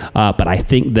ago. But I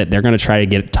think that they're going to try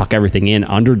to tuck everything in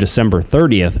under December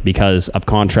 30th because of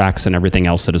contracts and everything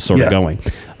else that is sort of going.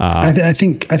 I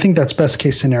think that's best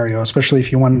case scenario, especially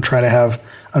if you want to try to have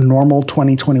a normal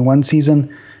 2021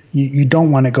 season. You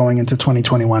don't want it going into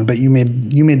 2021, but you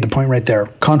made the point right there.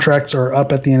 Contracts are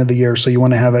up at the end of the year, so you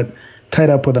want to have it tied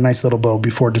up with a nice little bow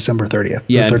before December 30th,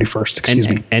 or 31st, excuse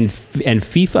me. And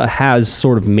FIFA has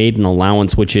sort of made an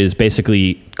allowance, which is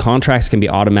basically contracts can be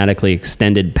automatically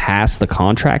extended past the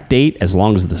contract date as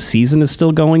long as the season is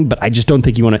still going. But I just don't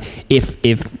think you want to, if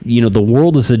the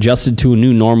world is adjusted to a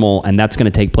new normal, and that's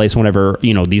going to take place whenever,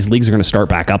 these leagues are going to start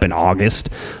back up in August,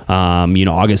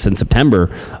 August and September,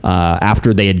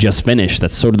 after they had just finished.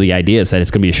 That's sort of the idea, is that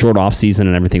it's going to be a short off season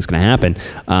and everything's going to happen.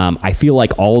 I feel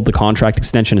like all of the contract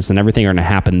extensions and everything are going to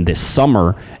happen this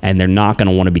summer, and they're not going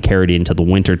to want to be carried into the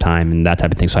winter time and that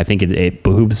type of thing. So I think it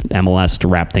behooves MLS to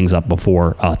wrap things up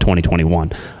before 2021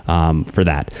 for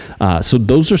that. So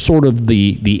those are sort of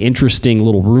the interesting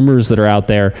little rumors that are out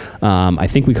there. I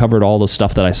think we covered all the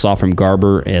stuff that I saw from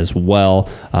Garber as well.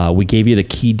 We gave you the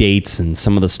key dates and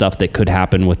some of the stuff that could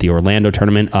happen with the Orlando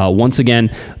tournament. Once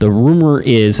again, the rumor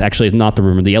is actually not the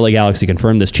rumor. The LA Galaxy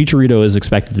confirmed this. Chicharito is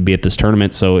expected to be at this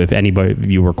tournament. So if anybody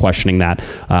of you were questioning that,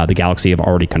 the Galaxy have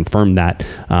already confirmed that.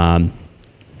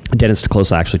 Dennis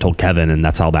DeClosa actually told Kevin, and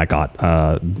that's how that got,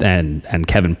 and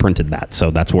Kevin printed that.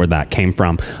 So that's where that came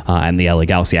from. And the LA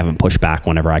Galaxy haven't pushed back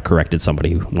whenever I corrected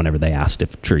somebody, whenever they asked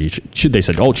if should they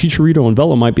said, oh, Chicharito and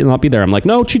Vela might not be there. I'm like,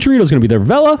 no, Chicharito's going to be there.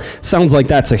 Vela sounds like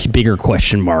that's a bigger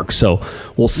question mark. So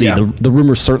we'll see. Yeah. The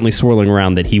rumor's certainly swirling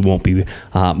around that he won't be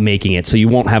making it. So you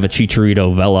won't have a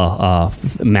Chicharito-Vela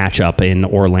matchup in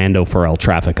Orlando for El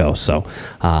Tráfico. So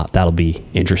that'll be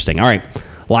interesting. All right.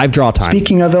 Live draw time.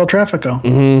 Speaking of El Tráfico.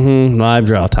 Live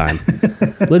draw time.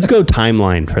 Let's go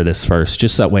timeline for this first,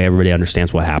 just that way everybody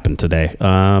understands what happened today.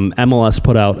 MLS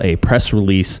put out a press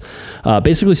release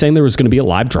basically saying there was going to be a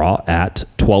live draw at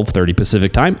 12:30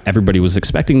 Pacific time. Everybody was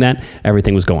expecting that.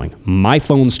 Everything was going. My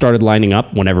phone started lining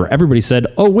up whenever everybody said,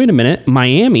 oh, wait a minute,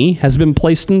 Miami has been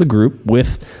placed in the group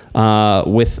with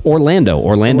Orlando.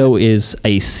 Orlando is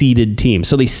a seeded team.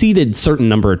 So they seeded certain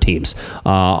number of teams.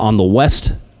 On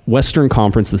the Western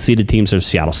Conference, the seeded teams are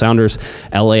Seattle Sounders,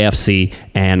 LAFC,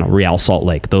 and Real Salt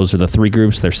Lake. Those are the three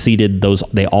groups. They're seeded.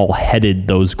 They all headed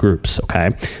those groups,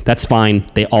 okay? That's fine.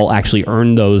 They all actually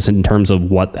earned those in terms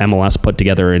of what MLS put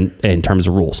together in terms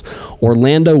of rules.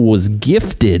 Orlando was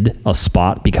gifted a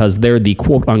spot because they're the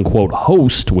quote-unquote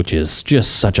host, which is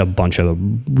just such a bunch of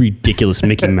ridiculous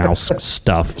Mickey Mouse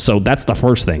stuff. So that's the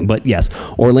first thing. But yes,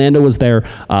 Orlando was there.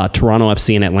 Toronto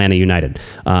FC and Atlanta United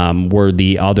were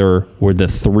the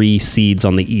three seeds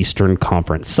on the Eastern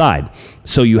Conference side.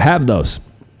 So you have those.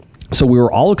 So we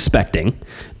were all expecting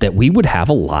that we would have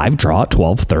a live draw at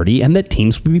 12:30 and that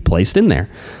teams would be placed in there.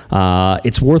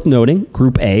 It's worth noting,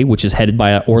 Group A, which is headed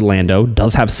by Orlando,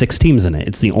 does have 6 teams in it.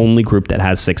 It's the only group that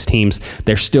has 6 teams.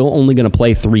 They're still only going to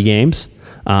play 3 games.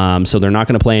 So they're not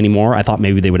going to play anymore. I thought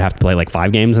maybe they would have to play like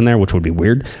 5 games in there, which would be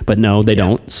weird. But no, they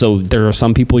don't. So there are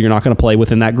some people you're not going to play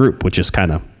within that group, which is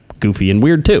kind of goofy and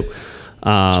weird too.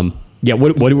 Yeah,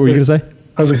 what were you going to say?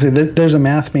 I was going to say there's a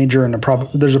math major and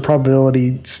there's a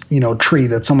probability tree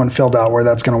that someone filled out where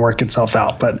that's going to work itself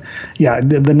out. But yeah,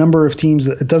 the number of teams,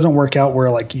 it doesn't work out where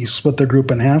like you split the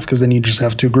group in half because then you just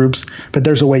have 2 groups. But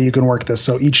there's a way you can work this.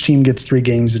 So each team gets 3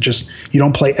 games. It just you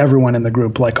don't play everyone in the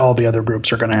group like all the other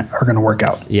groups are gonna work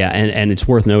out. Yeah, and it's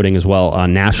worth noting as well.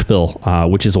 Nashville,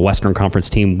 which is a Western Conference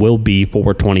team, will be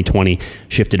for 2020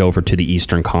 shifted over to the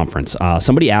Eastern Conference.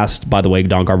 Somebody asked, by the way,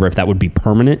 Don Garber, if that would be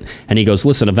permanent, and he goes,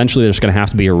 "Listen, eventually there's going to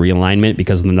have to be a realignment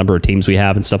because of the number of teams we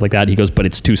have and stuff like that." He goes, but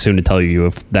it's too soon to tell you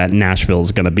if that Nashville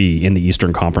is going to be in the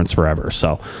Eastern Conference forever.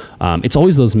 So it's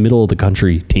always those middle of the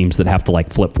country teams that have to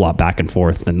like flip flop back and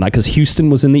forth, and because Houston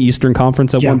was in the Eastern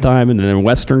Conference at one time, and then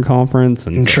Western Conference,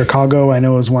 and Chicago, I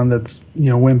know, is one that's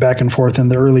went back and forth in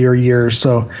the earlier years.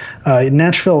 So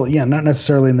Nashville, not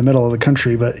necessarily in the middle of the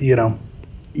country, but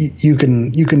you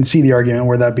can see the argument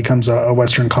where that becomes a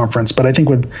Western Conference. But I think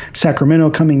with Sacramento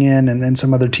coming in and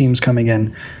some other teams coming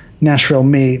in, Nashville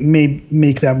may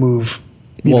make that move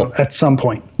at some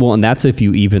point. Well, and that's if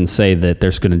you even say that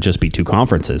there's going to just be 2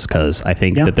 conferences, because I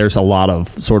think that there's a lot of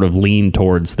sort of lean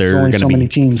towards there are going to be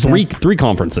teams, 3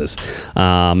 conferences,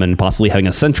 and possibly having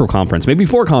a central conference, maybe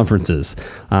 4 conferences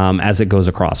as it goes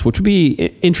across, which would be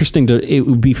interesting. It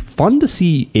would be fun to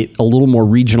see it a little more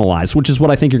regionalized, which is what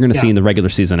I think you're going to see in the regular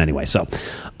season anyway. So,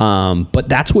 but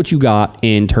that's what you got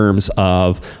in terms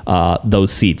of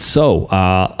those seats. So,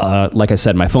 like I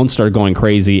said, my phone started going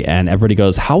crazy, and everybody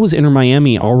goes, "How is Inter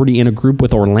Miami already in a group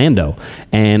with Orlando?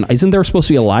 And isn't there supposed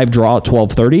to be a live draw at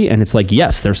 12:30? And it's like,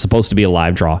 yes, there's supposed to be a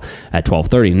live draw at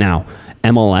 12:30. Now,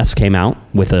 MLS came out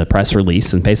with a press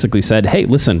release and basically said, hey,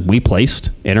 listen, we placed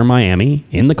Inter Miami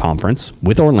in the conference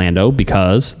with Orlando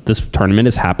because this tournament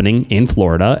is happening in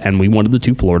Florida, and we wanted the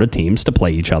 2 Florida teams to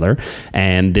play each other,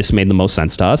 and this made the most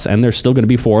sense to us, and there's still going to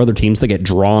be 4 other teams that get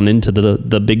drawn into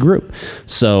the big group.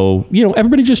 So,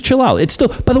 everybody just chill out. It's still,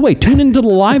 by the way, tune into the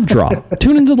live draw.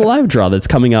 Tune into the live draw that's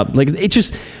coming up. Like, it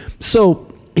just, so...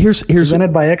 Here's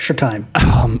presented by Extra Time.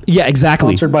 Yeah,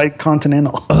 exactly. Sponsored by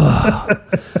Continental.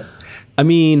 I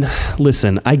mean,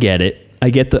 listen, I get it. I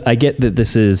get that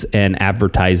this is an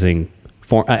advertising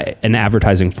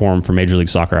forum for Major League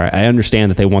Soccer. I understand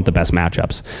that they want the best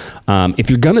matchups. If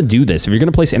you're going to do this, if you're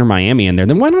going to place Inter Miami in there,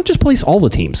 then why not just place all the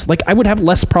teams? Like, I would have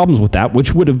less problems with that,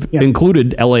 which would have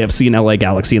included LAFC and LA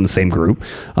Galaxy in the same group.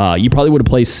 You probably would have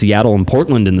placed Seattle and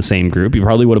Portland in the same group. You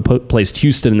probably would have placed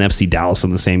Houston and FC Dallas in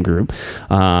the same group.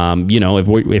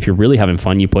 If you're really having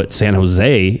fun, you put San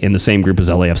Jose in the same group as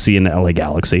LAFC and LA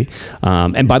Galaxy.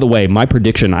 And by the way, my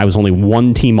prediction, I was only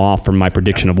 1 team off from my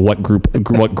prediction of what group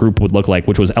would look like,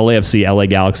 which was LAFC, LA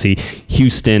Galaxy,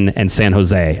 Houston, and San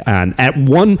Jose. And at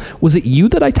one, was it you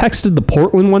that I texted the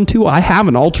Portland one to? I have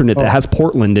an alternate that has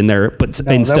Portland in there, but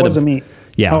instead that wasn't me.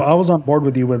 Yeah, I was on board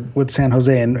with you with San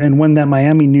Jose, and when that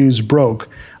Miami news broke,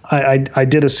 I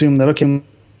did assume that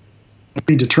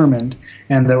predetermined,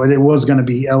 and that it was going to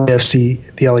be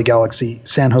LAFC, the LA Galaxy,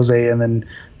 San Jose, and then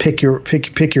pick your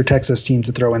Texas team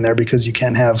to throw in there because you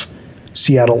can't have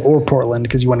Seattle or Portland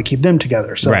because you want to keep them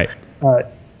together. So, right.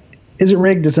 Is it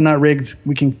rigged? Is it not rigged?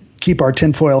 We can keep our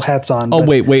tinfoil hats on. Oh,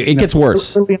 wait. It gets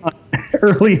worse.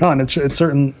 Early on, it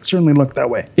certainly looked that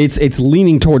way. It's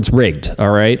leaning towards rigged.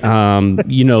 All right.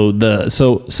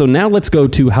 So now let's go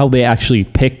to how they actually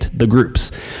picked the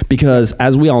groups, because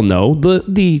as we all know,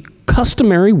 the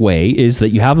customary way is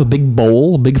that you have a big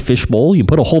bowl, a big fish bowl. You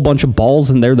put a whole bunch of balls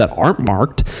in there that aren't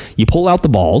marked. You pull out the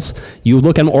balls. You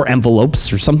look at them, or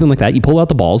envelopes or something like that. You pull out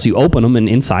the balls. You open them, and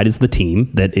inside is the team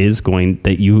that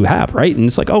you have, right? And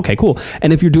it's like, okay, cool.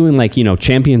 And if you're doing like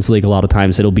Champions League, a lot of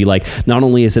times it'll be like not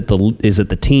only is it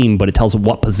the team, but it tells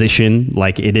what position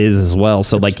like it is as well.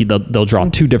 So like they'll draw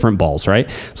two different balls, right?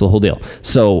 So the whole deal.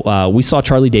 So we saw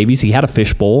Charlie Davies. He had a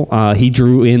fish bowl. He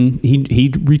drew in.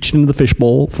 He reached into the fish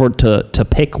bowl to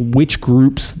pick which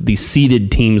groups the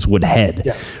seeded teams would head.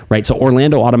 Yes. Right. So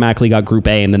Orlando automatically got Group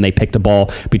A, and then they picked a ball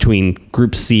between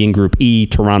Group C and Group E.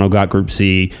 Toronto got Group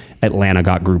C. Atlanta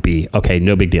got Group E. Okay,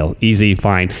 no big deal. Easy,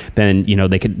 fine. Then,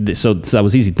 they could, so that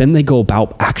was easy. Then they go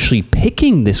about actually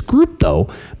picking this group, though.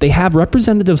 They have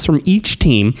representatives from each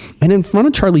team, and in front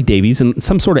of Charlie Davies and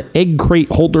some sort of egg crate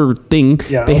holder thing.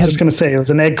 Yeah, I was just going to say, it was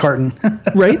an egg carton.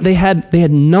 Right? They had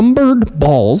numbered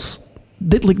balls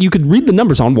that, like, you could read the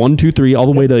numbers on 1, 2, 3, all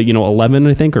the way to 11,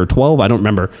 I think, or 12. I don't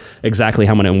remember exactly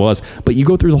how many it was, but you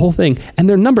go through the whole thing, and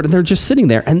they're numbered, and they're just sitting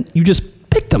there, and you just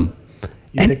picked them.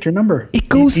 You picked your number. It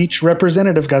goes. Each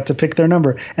representative got to pick their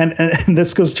number, and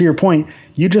this goes to your point.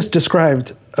 You just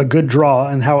described a good draw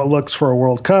and how it looks for a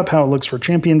World Cup, how it looks for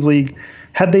Champions League.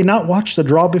 Had they not watched the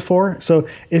draw before, so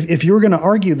if you were going to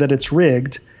argue that it's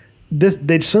rigged,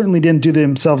 they certainly didn't do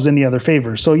themselves any other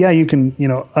favors. So yeah, you can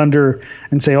under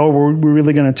and say, oh, we're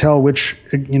really going to tell which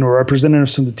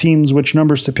representatives from the teams which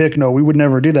numbers to pick. No, we would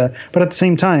never do that. But at the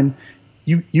same time,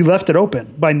 you left it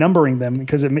open by numbering them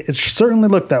because it certainly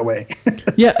looked that way.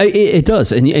 Yeah, it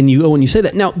does. And you when you say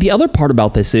that. Now, the other part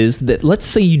about this is that let's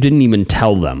say you didn't even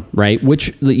tell them, right?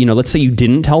 Which, let's say you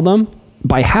didn't tell them.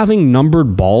 By having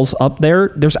numbered balls up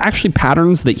there's actually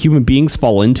patterns that human beings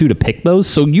fall into to pick those.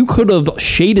 So you could have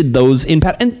shaded those in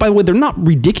and by the way, they're not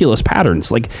ridiculous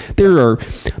patterns. Like there are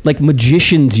like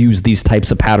magicians use these types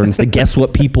of patterns to guess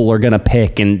what people are going to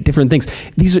pick and different things.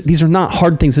 These are not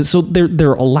hard things. So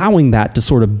they're allowing that to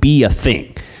sort of be a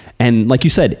thing. And like you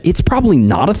said, it's probably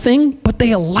not a thing, but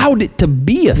they allowed it to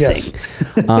be a thing.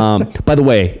 By the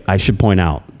way, I should point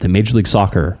out that Major League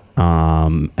Soccer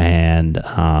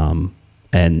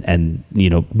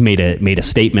made a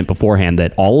statement beforehand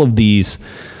that all of these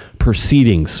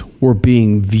proceedings were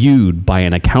being viewed by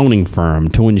an accounting firm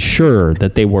to ensure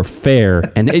that they were fair.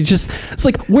 And it's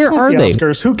like, where are they?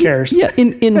 Oscars, who cares? Yeah.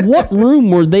 In what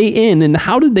room were they in, and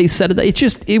how did they set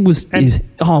it?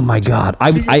 Oh my God.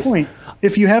 Point,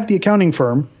 if you have the accounting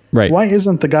firm, right. Why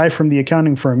isn't the guy from the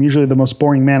accounting firm, usually the most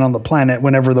boring man on the planet,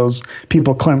 whenever those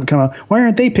people come out, why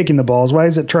aren't they picking the balls? Why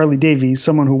is it Charlie Davies,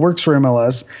 someone who works for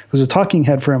MLS, who's a talking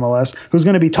head for MLS, who's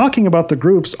going to be talking about the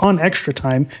groups on extra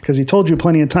time because he told you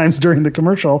plenty of times during the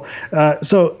commercial?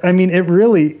 So, I mean, it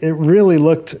really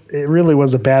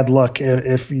was a bad look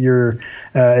if you're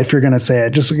going to say it.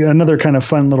 Just another kind of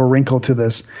fun little wrinkle to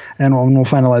this, and we'll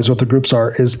finalize what the groups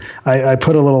are, is I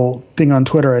put a little thing on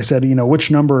Twitter. I said, which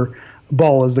number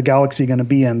ball is the Galaxy going to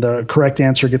be in? The correct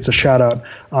answer gets a shout out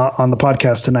on the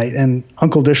podcast tonight. And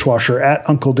Uncle Dishwasher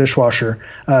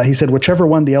he said whichever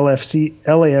one the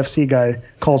LAFC guy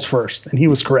calls first, and he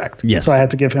was correct. Yes. So I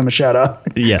had to give him a shout out.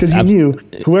 Yes, because you knew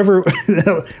whoever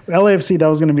LAFC that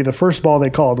was going to be the first ball they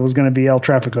called was going to be El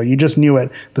Trafico. You just knew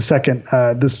it the second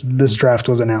this draft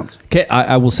was announced. Okay,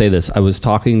 I will say this. I was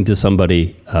talking to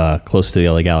somebody close to the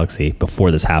LA Galaxy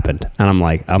before this happened, and I'm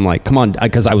like, come on,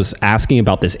 because I was asking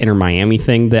about this Inter Miami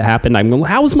thing that happened. I'm going,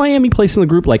 how is Miami placed in the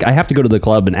group? Like, I have to go to the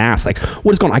club and ask, like,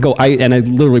 what is going on? I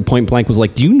literally point blank was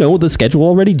like, do you know the schedule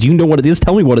already? Do you know what it is?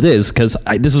 Tell me what it is, because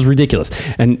this is ridiculous.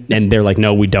 And they're like,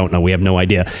 no, we don't know. We have no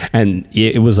idea. And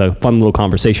it was a fun little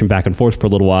conversation back and forth for a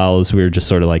little while as we were just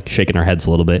sort of like shaking our heads a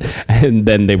little bit. And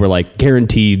then they were like,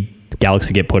 guaranteed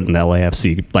Galaxy get put in the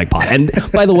LAFC like pot. And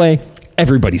by the way,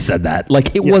 everybody said that.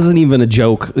 Like, it wasn't even a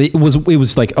joke. It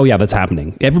was like, oh yeah, that's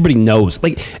happening. Everybody knows.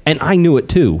 Like, and I knew it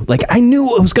too. Like, I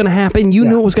knew it was going to happen. You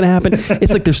knew it was going to happen.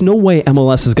 It's like, there's no way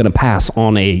MLS is going to pass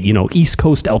on a, East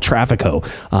Coast El Trafico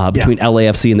between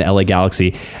LAFC and the LA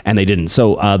Galaxy. And they didn't.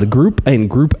 So the group in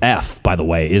Group F, by the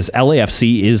way, is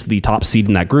LAFC is the top seed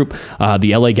in that group.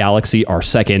 The LA Galaxy are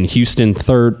second, Houston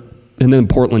third, and then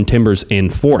Portland Timbers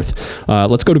in fourth.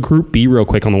 Let's go to Group B real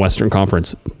quick on the Western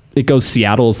Conference. It goes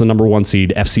Seattle is the number 1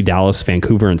 seed, FC Dallas,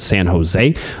 Vancouver, and San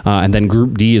Jose. And then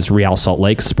Group D is Real Salt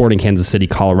Lake, Sporting Kansas City,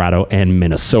 Colorado, and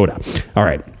Minnesota. All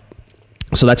right.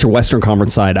 So that's your Western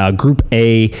Conference side. Group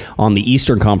A on the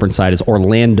Eastern Conference side is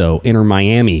Orlando, Inter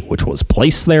Miami, which was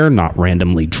placed there, not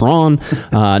randomly drawn.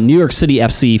 New York City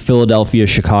FC, Philadelphia,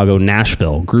 Chicago,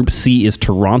 Nashville. Group C is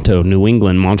Toronto, New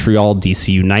England, Montreal, DC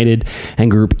United. And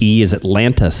Group E is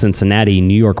Atlanta, Cincinnati,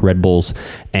 New York Red Bulls,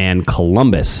 and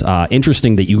Columbus.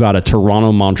 Interesting that you got a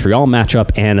Toronto-Montreal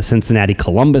matchup and a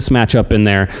Cincinnati-Columbus matchup in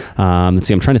there. Let's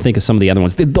see, I'm trying to think of some of the other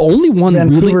ones. The only one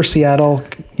Vancouver, Seattle,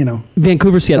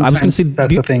 Vancouver, Seattle. I was going to say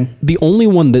that's the thing. The only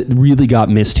one that really got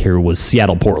missed here was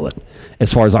Seattle, Portland.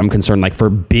 As far as I'm concerned, like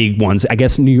for big ones, I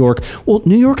guess New York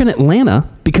and Atlanta,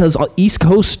 because East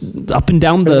Coast up and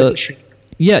down the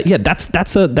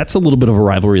that's a little bit of a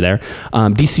rivalry there.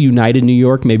 DC United, New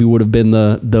York maybe would have been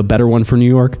the better one for New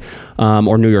York,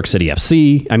 or New York City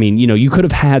FC. I mean, you could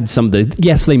have had some of the,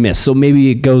 yes, they missed, so maybe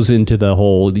it goes into the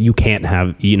whole you can't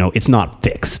have, it's not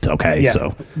fixed. Okay, yeah.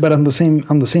 So but on the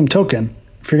same token,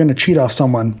 if you're going to cheat off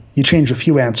someone, you change a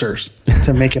few answers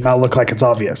to make it not look like it's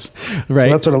obvious. Right.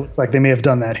 So that's what it looks like. They may have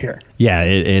done that here. Yeah,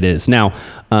 it is. Now,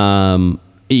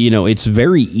 it's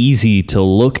very easy to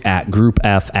look at Group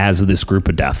F as this group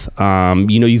of death.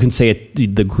 You can say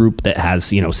the group that has,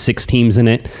 6 teams in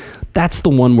it. That's the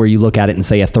one where you look at it and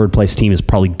say a third place team is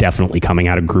probably definitely coming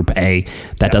out of Group A.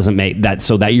 That doesn't make that,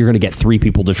 so that you're going to get 3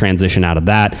 people to transition out of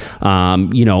that.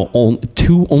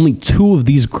 Only two of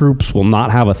these groups will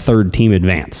not have a third team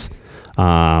advance.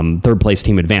 Third place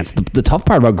team advance. The tough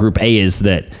part about Group A is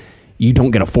that you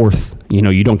don't get a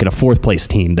fourth place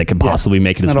team that could possibly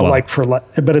make it as well.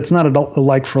 But it's not a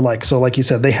like for like. So like you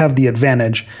said, they have the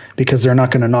advantage because they're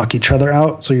not going to knock each other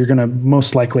out. So you're going to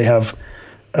most likely have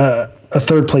a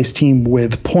third place team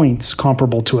with points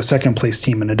comparable to a second place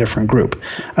team in a different group.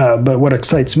 But what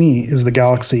excites me is the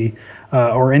Galaxy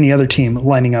or any other team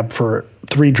lining up for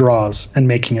 3 draws and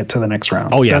making it to the next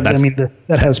round. Oh yeah,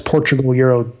 that has Portugal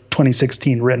Euro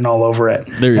 2016 written all over it,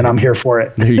 and I'm here for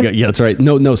it. There you go. Yeah, that's right.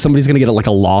 No, somebody's going to get like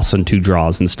a loss and 2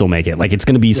 draws and still make it. Like it's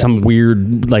going to be some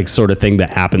weird like sort of thing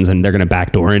that happens, and they're going to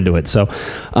backdoor into it. So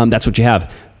that's what you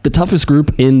have. The toughest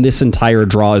group in this entire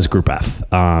draw is Group F.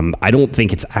 I don't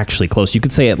think it's actually close. You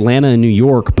could say Atlanta and New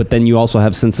York, but then you also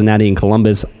have Cincinnati and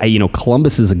Columbus.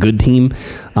 Columbus is a good team.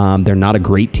 They're not a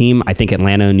great team. I think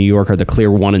Atlanta and New York are the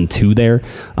clear 1 and 2 there.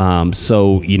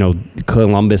 So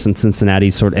Columbus and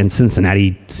Cincinnati and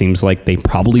Cincinnati seems like they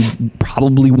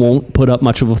probably won't put up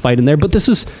much of a fight in there. But this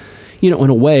is, in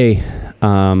a way,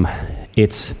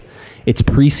 it's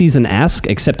preseason-esque,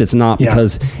 except it's not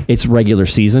because it's regular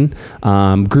season.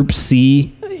 Group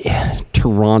C,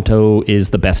 Toronto is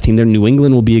the best team there. New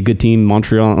England will be a good team.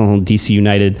 Montreal, DC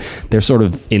United, they're sort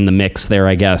of in the mix there,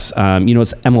 I guess. It's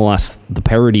MLS. The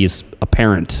parity is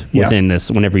apparent within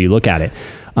this whenever you look at it.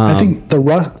 I think the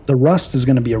rust is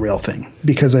going to be a real thing,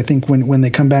 because I think when they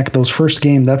come back those first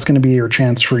game, that's going to be your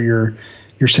chance for your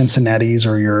Cincinnatis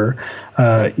or your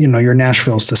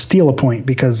Nashvilles to steal a point,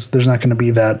 because there's not going to be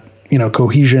that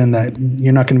cohesion, that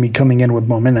you're not going to be coming in with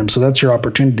momentum. So that's your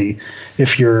opportunity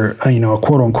if you're a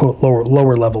quote unquote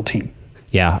lower level team.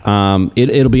 Yeah,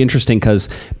 it'll be interesting because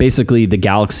basically the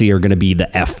Galaxy are going to be the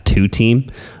F2 team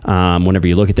whenever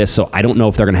you look at this. So I don't know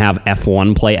if they're going to have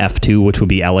F1 play F2, which would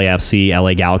be LAFC,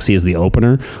 LA Galaxy as the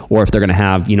opener, or if they're going to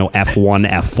have, F1,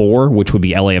 F4, which would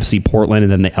be LAFC Portland,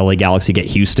 and then the LA Galaxy get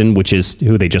Houston, which is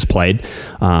who they just played.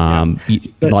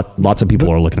 Lots of people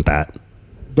are looking at that.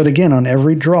 But again, on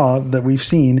every draw that we've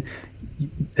seen,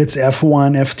 it's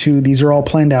F1, F2. These are all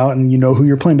planned out, and you know who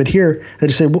you're playing. But here, they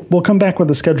just say, we'll come back with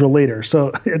the schedule later.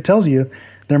 So it tells you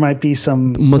there might be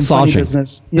some massaging.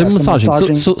 Business. Yeah, they're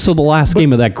massaging. So the last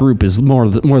game of that group is more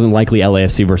than likely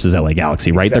LAFC versus LA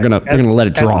Galaxy, right? Exactly. They're gonna let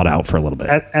it draw it out for a little bit.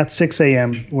 At 6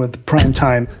 a.m. with prime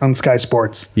time on Sky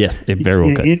Sports. Yeah, it very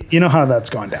well could. You know how that's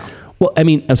going down. Well, I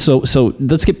mean, so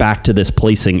let's get back to this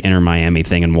placing Inter Miami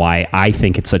thing and why I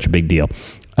think it's such a big deal.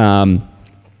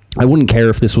 I wouldn't care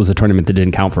if this was a tournament that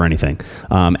didn't count for anything.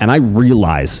 And I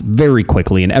realize very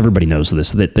quickly, and everybody knows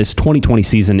this, that this 2020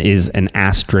 season is an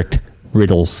asterisk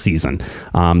riddle season.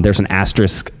 There's an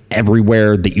asterisk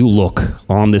everywhere that you look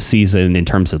on this season in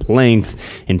terms of length,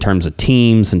 in terms of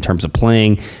teams, in terms of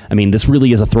playing. I mean, this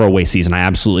really is a throwaway season. I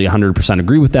absolutely 100%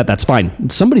 agree with that. That's fine.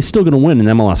 Somebody's still going to win an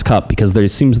MLS Cup because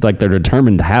it seems like they're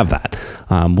determined to have that.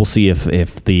 We'll see if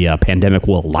the pandemic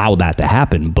will allow that to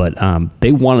happen, but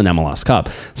they won an MLS Cup.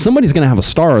 Somebody's going to have a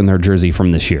star in their jersey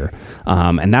from this year,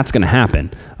 and that's going to happen.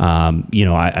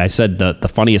 I said the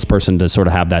funniest person to sort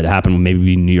of have that happen would maybe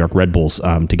be New York Red Bulls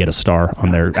to get a star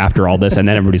on there after all this, and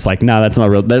then everybody's everybody's like, no, that's not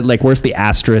real. Like, where's the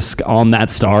asterisk on that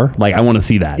star? Like, I want to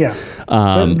see that. Yeah.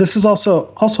 This is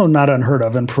also not unheard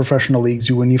of in professional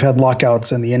leagues. When you've had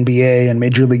lockouts in the NBA and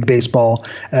Major League Baseball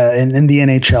and in the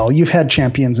NHL, you've had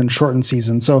champions in shortened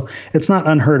seasons. So it's not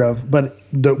unheard of. But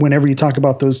whenever you talk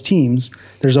about those teams,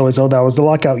 there's always, that was the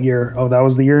lockout year. That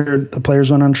was the year the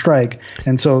players went on strike.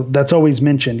 And so that's always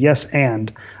mentioned. Yes,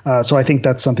 and. So I think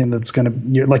that's something that's going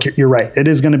to, you're right. It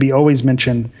is going to be always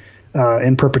mentioned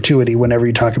in perpetuity whenever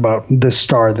you talk about this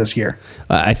star this year.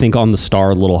 I think on the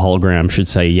star, little hologram should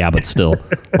say, yeah, but still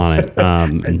on it.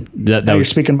 And you're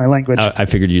speaking my language. I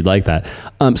figured you'd like that.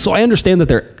 So I understand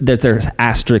that there's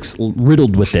asterisks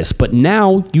riddled with this, but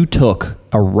now you took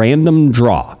a random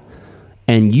draw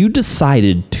and you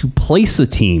decided to place a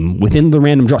team within the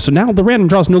random draw. So now the random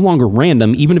draw is no longer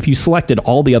random, even if you selected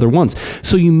all the other ones.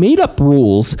 So you made up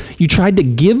rules. You tried to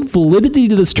give validity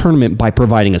to this tournament by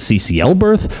providing a CCL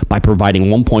berth, by providing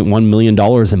 $1.1 million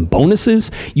in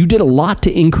bonuses. You did a lot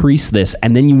to increase this,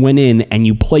 and then you went in and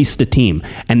you placed a team.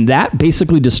 And that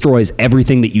basically destroys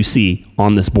everything that you see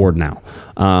on this board now.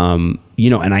 And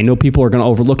I know people are going to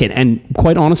overlook it. And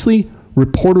quite honestly,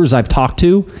 reporters I've talked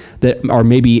to that are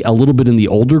maybe a little bit in the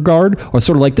older guard are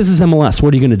sort of like, this is MLS.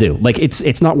 What are you going to do? Like,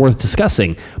 it's not worth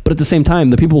discussing. But at the same time,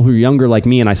 the people who are younger like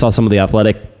me, and I saw some of the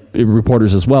Athletic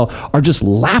reporters as well, are just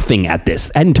laughing at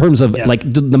this in terms of like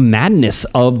the madness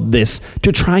of this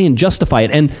to try and justify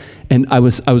it. And I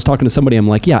was talking to somebody, I'm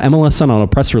like, yeah, MLS sent out a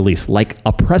press release. Like,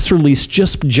 a press release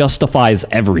just justifies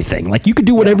everything. Like, you could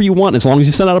do whatever you want. As long as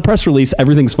you send out a press release,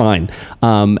 everything's fine.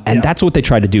 That's what they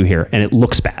try to do here. And it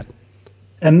looks bad.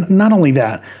 And not only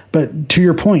that, but to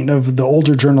your point of the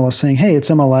older journalists saying, hey, it's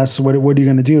MLS, what are you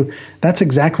going to do? That's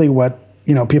exactly what,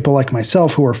 people like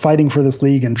myself who are fighting for this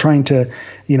league and trying to,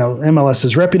 MLS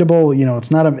is reputable.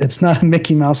 It's not a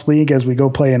Mickey Mouse league as we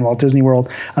go play in Walt Disney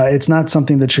World. It's not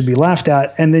something that should be laughed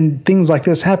at. And then things like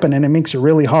this happen, and it makes it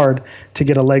really hard to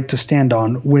get a leg to stand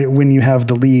on when you have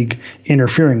the league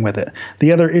interfering with it.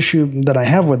 The other issue that I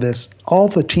have with this, all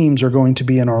the teams are going to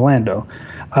be in Orlando.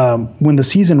 When the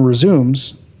season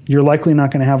resumes, you're likely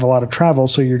not going to have a lot of travel,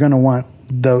 so you're going to want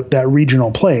that regional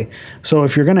play. So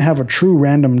if you're going to have a true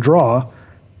random draw,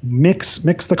 mix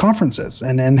the conferences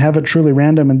and have it truly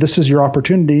random. And this is your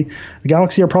opportunity. The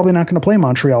Galaxy are probably not going to play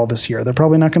Montreal this year. They're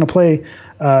probably not going to play,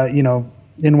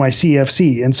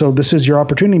 NYCFC. And so this is your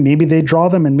opportunity. Maybe they draw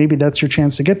them, and maybe that's your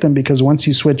chance to get them, because once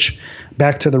you switch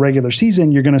back to the regular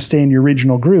season, you're going to stay in your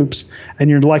regional groups, and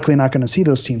you're likely not going to see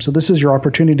those teams. So this is your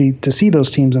opportunity to see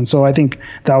those teams. And so I think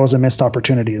that was a missed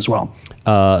opportunity as well.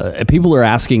 People are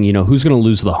asking, who's going to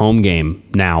lose the home game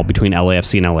now between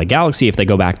LAFC and LA Galaxy if they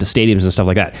go back to stadiums and stuff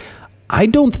like that. I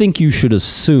don't think you should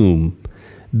assume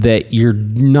that you're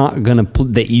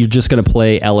just going to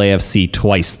play LAFC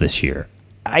twice this year.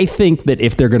 I think that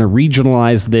if they're going to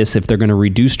regionalize this, if they're going to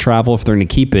reduce travel, if they're going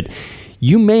to keep it,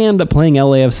 you may end up playing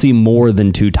LAFC more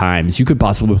than 2 times. You could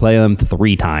possibly play them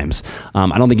 3 times.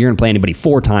 I don't think you're going to play anybody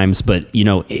 4 times, but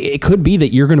it could be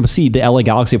that you're going to see the LA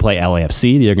Galaxy play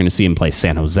LAFC. You're going to see them play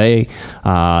San Jose.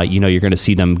 You're going to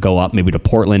see them go up maybe to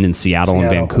Portland and Seattle. And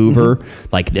Vancouver,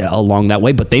 like along that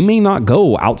way. But they may not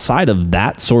go outside of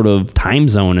that sort of time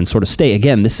zone and sort of stay.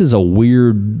 Again, it's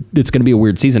going to be a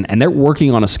weird season, and they're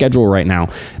working on a schedule right now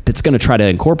that's going to try to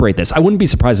incorporate this. I wouldn't be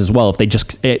surprised as well if they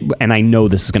and I know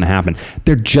this is going to happen,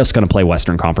 they're just going to play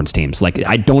Western Conference teams. Like,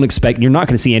 I don't expect, you're not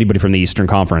going to see anybody from the Eastern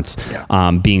Conference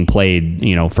being played,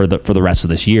 for the rest of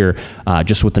this year,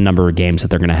 just with the number of games that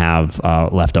they're going to have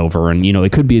left over. And,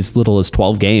 it could be as little as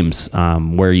 12 games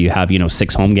where you have,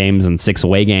 6 home games and 6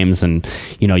 away games. And,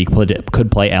 you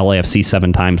could play LAFC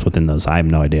 7 times within those. I have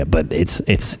no idea, but it's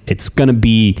going to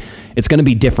be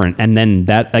different. And then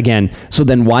that again, so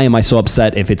then why am I so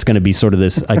upset if it's going to be sort of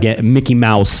this again, Mickey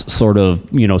Mouse sort of,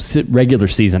 regular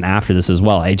season after this as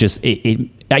well?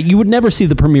 You would never see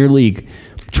the Premier League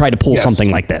try to pull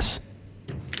something like this.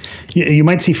 You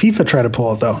might see FIFA try to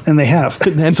pull it, though, and they have.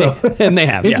 and they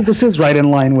have. Yeah. This is right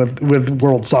in line with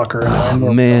world soccer.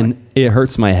 It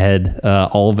hurts my head.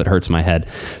 All of it hurts my head.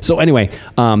 So anyway,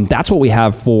 that's what we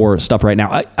have for stuff right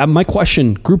now. My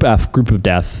question: Group F, Group of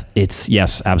Death. It's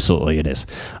yes, absolutely, it is.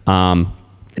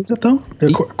 Is it though?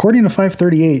 According to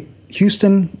 538,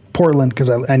 Houston, Portland, because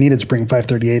I needed to bring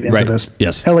 538 into this.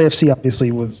 Yes. LAFC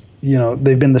obviously was,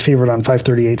 they've been the favorite on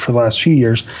 538 for the last few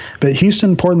years. But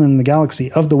Houston, Portland, and the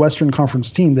Galaxy, of the Western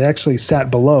Conference team, they actually sat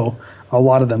below a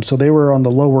lot of them. So they were on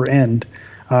the lower end.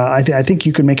 I think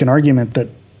you could make an argument that,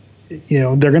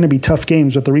 they're going to be tough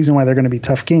games, but the reason why they're going to be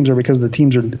tough games are because the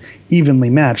teams are evenly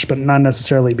matched, but not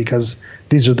necessarily because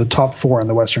these are the top 4 in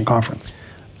the Western Conference.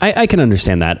 I can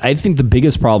understand that. I think the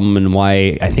biggest problem and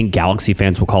why I think Galaxy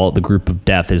fans will call it the group of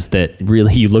death is that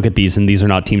really you look at these and these are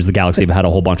not teams the Galaxy have had a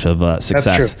whole bunch of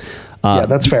success. That's true. Yeah,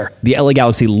 that's fair. The LA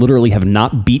Galaxy literally have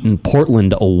not beaten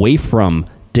Portland away from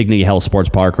Dignity Health Sports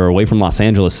Park or away from Los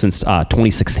Angeles since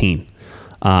 2016.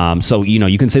 So,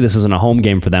 you can say this isn't a home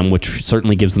game for them, which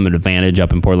certainly gives them an advantage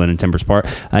up in Portland and Timbers Park.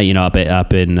 Up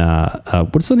in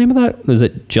what's the name of that? Is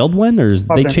it Geldwin or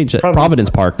they changed it? Providence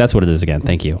Park. That's what it is again.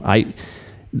 Thank you.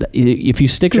 If you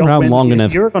stick around long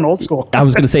enough, you're an old school. I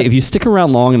was going to say, if you stick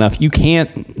around long enough, you can't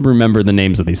remember the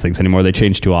names of these things anymore. They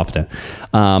change too often.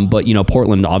 But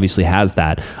Portland obviously has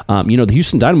that. The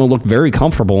Houston Dynamo looked very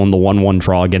comfortable in the 1-1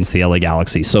 draw against the LA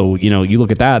Galaxy. So, you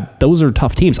look at that, those are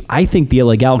tough teams. I think the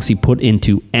LA Galaxy put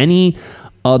into any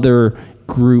other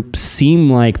group seem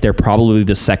like they're probably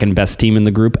the second best team in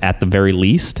the group at the very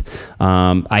least.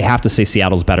 I have to say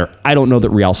Seattle's better. I don't know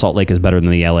that Real Salt Lake is better than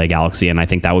the LA Galaxy, and I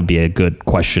think that would be a good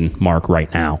question mark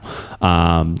right now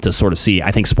to sort of see.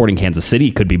 I think Sporting Kansas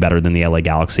City could be better than the LA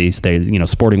Galaxies.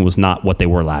 Sporting was not what they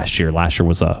were last year. Last year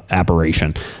was an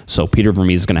aberration. So Peter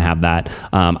Vermees is going to have that.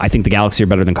 I think the Galaxy are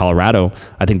better than Colorado.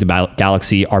 I think the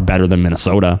Galaxy are better than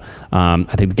Minnesota.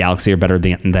 I think the Galaxy are better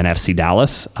than FC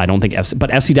Dallas. I don't think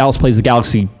FC Dallas plays the Galaxy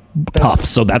tough,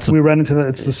 so we run into that.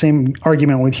 It's the same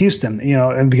argument with Houston,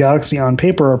 and the Galaxy on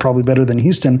paper are probably better than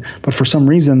Houston, but for some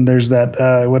reason there's that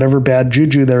whatever bad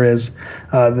juju there is,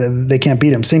 they can't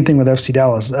beat him. Same thing with FC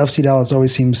Dallas. FC Dallas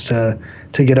always seems to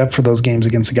get up for those games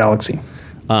against the Galaxy.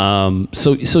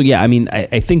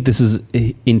 I think this is,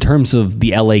 in terms of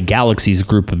the LA Galaxy's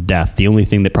group of death, the only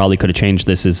thing that probably could have changed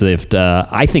this is if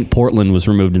I think Portland was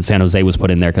removed and San Jose was put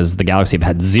in there because the Galaxy have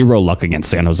had zero luck against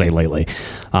San Jose lately.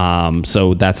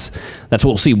 So that's what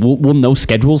we'll see. We'll know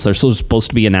schedules. They're still supposed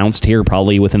to be announced here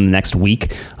probably within the next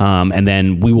week, and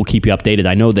then we will keep you updated.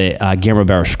 I know that Guillermo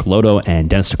Barros-Schelotto and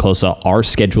Dennis Teclosa are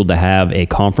scheduled to have a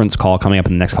conference call coming up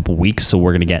in the next couple of weeks, so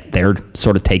we're going to get their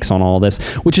sort of takes on all of this,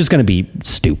 which is going to be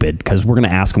stupid because we're going to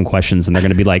ask them questions and they're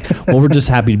going to be like, well, we're just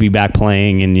happy to be back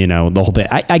playing and the whole thing.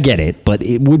 I get it, but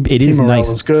it is nice.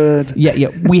 Is good. Yeah.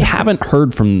 We haven't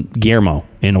heard from Guillermo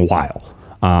in a while.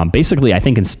 Basically, I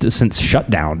think since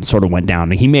shutdown sort of went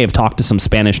down, he may have talked to some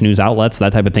Spanish news outlets,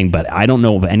 that type of thing, but I don't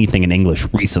know of anything in English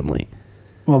recently.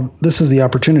 Well, this is the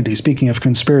opportunity, speaking of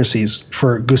conspiracies,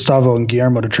 for Gustavo and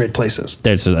Guillermo to trade places.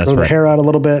 That's Grow right. their hair out a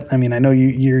little bit. I mean, I know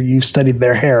you've studied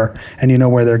their hair and you know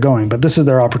where they're going, but this is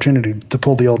their opportunity to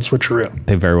pull the old switcheroo.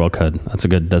 They very well could. That's a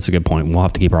good point. We'll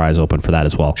have to keep our eyes open for that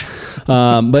as well.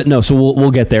 But no, so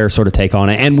we'll get their sort of take on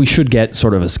it, and we should get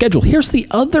sort of a schedule. Here's the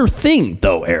other thing,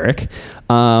 though, Eric.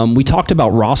 We talked about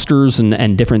rosters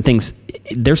and different things.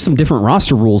 There's some different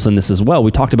roster rules in this as well.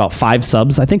 We talked about 5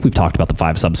 subs. I think we've talked about the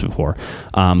 5 subs before.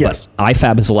 Yes. But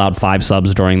IFAB has allowed 5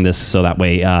 subs during this, so that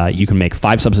way you can make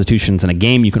 5 substitutions in a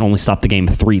game. You can only stop the game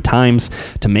 3 times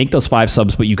to make those 5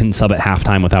 subs, but you can sub at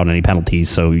halftime without any penalties.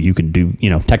 So you could do,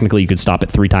 technically you could stop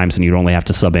it 3 times and you'd only have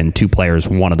to sub in 2 players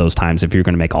one of those times if you're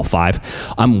going to make all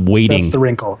 5. I'm waiting. That's the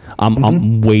wrinkle.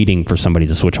 I'm waiting for somebody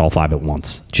to switch all 5 at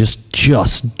once. Just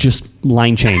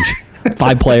line change.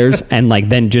 5 players and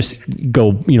then just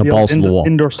go, balls to the wall.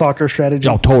 Indoor soccer strategy.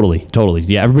 Oh, totally.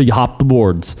 Yeah, everybody hop the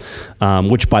boards.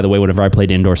 Which, by the way, whenever I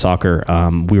played indoor soccer,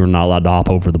 we were not allowed to hop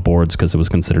over the boards because it was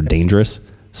considered dangerous.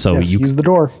 So yes, use the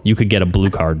door. You could get a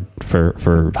blue card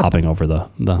for hopping over the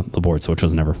boards, which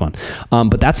was never fun.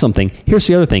 But that's something. Here's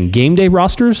the other thing. Game day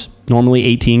rosters, normally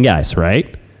 18 guys,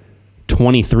 right?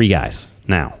 23 guys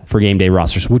now for game day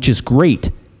rosters, which is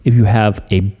great if you have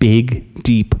a big,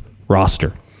 deep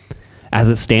roster. As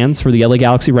it stands for the LA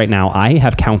Galaxy right now, I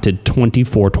have counted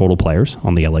 24 total players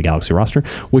on the LA Galaxy roster,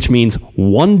 which means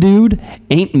one dude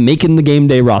ain't making the game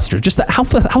day roster. Just that, how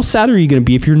sad are you going to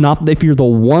be if you're the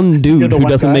one dude who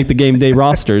doesn't make the game day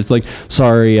roster? It's like,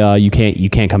 sorry, you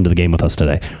can't come to the game with us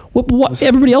today. What?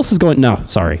 Everybody else is going, no,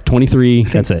 sorry, 23,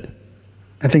 that's it.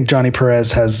 I think Johnny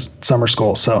Perez has summer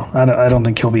school, so I don't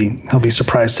think he'll be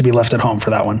surprised to be left at home for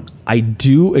that one. I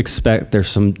do expect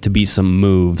there's to be some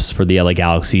moves for the LA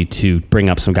Galaxy to bring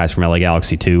up some guys from LA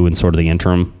Galaxy 2 in sort of the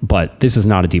interim, but this is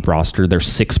not a deep roster. There's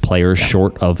 6 players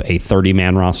short of a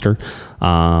 30-man roster.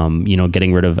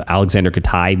 Getting rid of Alexander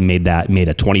Katai made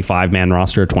a 25-man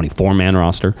roster, a 24-man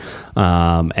roster.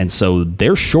 And so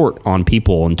they're short on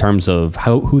people in terms of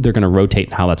who they're going to rotate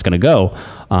and how that's going to go.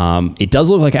 It does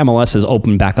look like MLS has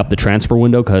opened back up the transfer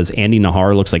window because Andy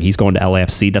Nahar looks like he's going to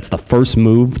LAFC. That's the first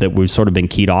move that we've sort of been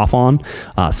keyed off on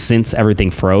since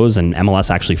everything froze, and MLS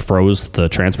actually froze the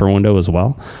transfer window as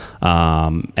well.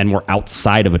 And we're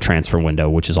outside of a transfer window,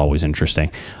 which is always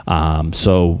interesting.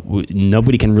 So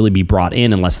nobody can really be brought not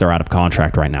in unless they're out of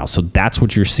contract right now. So that's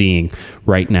what you're seeing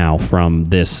right now from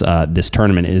this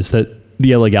tournament, is that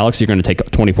the LA Galaxy are going to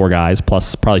take 24 guys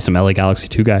plus probably some LA Galaxy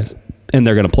 2 guys, and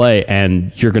they're going to play,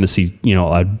 and you're going to see,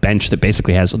 a bench that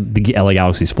basically has the LA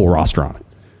Galaxy's full roster on it.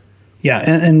 Yeah,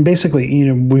 and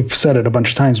basically, we've said it a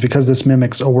bunch of times, because this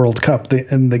mimics a World Cup,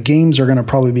 and the games are going to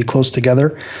probably be close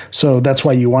together. So that's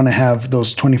why you want to have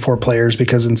those 24 players,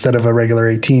 because instead of a regular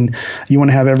 18, you want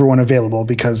to have everyone available,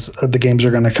 because the games are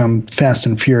going to come fast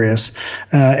and furious.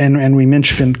 And we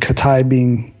mentioned Katai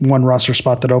being one roster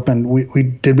spot that opened.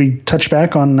 Did we touch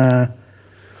back on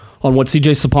what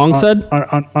CJ Sapong said?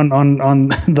 On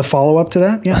the follow-up to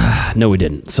that? Yeah. No, we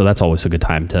didn't. So that's always a good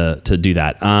time to do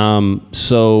that.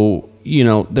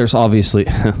 There's obviously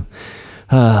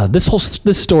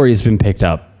this story has been picked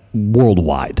up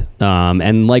worldwide,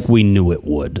 and like we knew it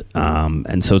would,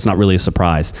 and so it's not really a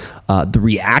surprise. The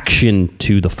reaction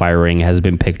to the firing has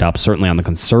been picked up, certainly on the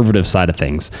conservative side of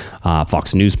things.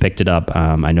 Fox News picked it up.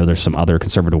 I know there's some other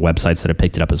conservative websites that have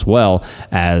picked it up as well,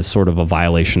 as sort of a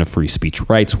violation of free speech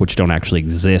rights, which don't actually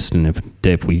exist. And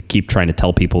if we keep trying to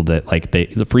tell people that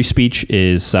the free speech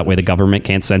is that way the government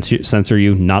can't censor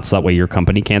you, not so that way your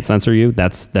company can't censor you,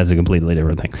 that's a completely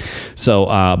different thing. So,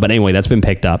 but anyway, that's been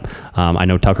picked up. I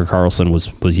know Tucker Carlson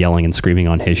was yelling and screaming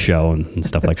on his show and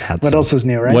stuff like that. What else is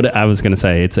new, right? What I was going to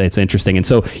say, it's interesting. And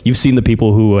so you've seen the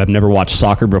people who have never watched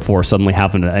soccer before suddenly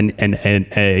having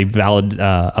a valid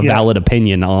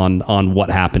opinion on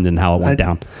what happened and how it went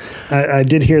down. I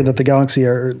did hear that the Galaxy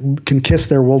can kiss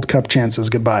their World Cup chances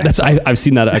goodbye. I've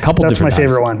seen that a couple different times.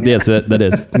 That's my favorite one. Yes, that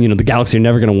is. The Galaxy are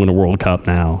never going to win a World Cup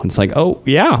now. It's like, oh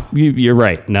yeah, you're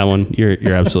right. That one,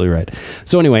 you're absolutely right.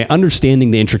 So anyway, understanding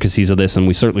the intricacies of this, and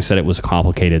we certainly said it was a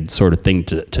complicated sort of thing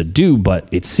to do, but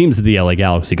it seems that the LA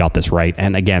Galaxy got this right.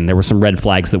 And again, there were some red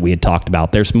flags that we had talked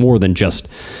about. There's more than just,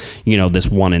 this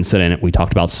one incident. We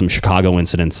talked about some Chicago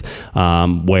incidents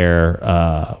where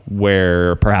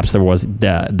perhaps there was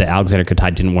the Alexander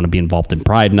Katai didn't want to be involved in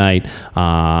Pride Night.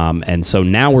 And so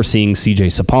now we're seeing CJ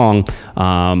Sapong,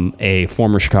 a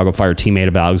former Chicago Fire teammate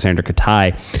of Alexander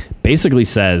Katai, basically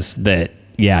says that,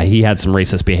 yeah, he had some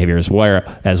racist behavior as well.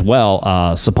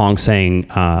 Sapong saying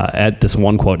at this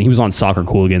one quote, he was on Soccer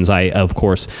Cooligans.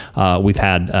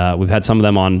 We've had some of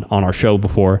them on our show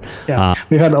before. Yeah,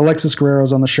 we've had Alexis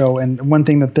Guerrero's on the show, and one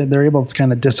thing that they're able to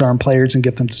kind of disarm players and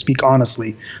get them to speak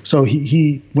honestly. So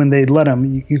he when they let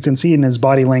him, you can see in his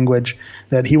body language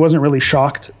that he wasn't really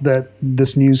shocked that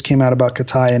this news came out about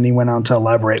Katai, and he went on to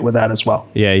elaborate with that as well.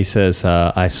 Yeah, he says,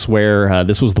 I swear,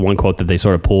 this was the one quote that they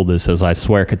sort of pulled. It says, I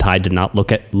swear Katai did not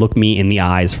look me in the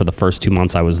eyes for the first 2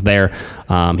 months I was there.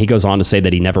 He goes on to say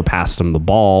that he never passed him the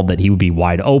ball, that he would be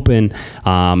wide open,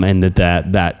 and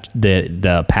that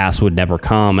the pass would never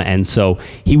come. And so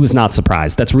he was not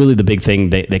surprised. That's really the big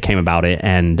thing that came about it.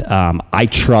 And I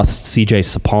trust CJ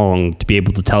Sapong to be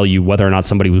able to tell you whether or not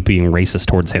somebody was being racist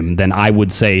towards him. Then I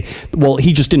would say, well,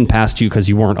 he just didn't pass to you because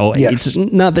you weren't. Oh, yes. It's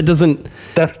not, that doesn't.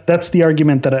 That's the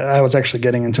argument that I was actually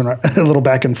getting into a little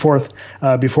back and forth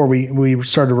before we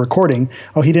started recording.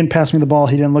 Oh, he didn't pass me the ball.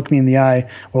 He didn't look me in the eye.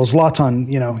 Well, Zlatan,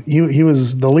 he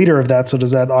was the leader of that. So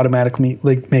does that automatically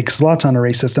make Zlatan a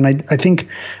racist? And I think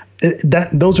that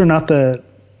those are not the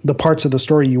parts of the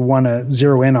story you want to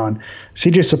zero in on.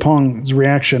 CJ Sapong's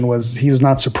reaction was he was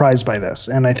not surprised by this.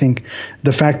 And I think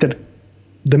the fact that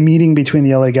the meeting between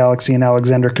the LA Galaxy and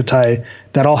Alexander Katai,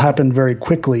 that all happened very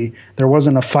quickly. There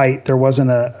wasn't a fight. There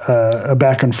wasn't a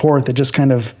back and forth. It just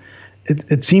kind of,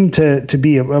 it seemed to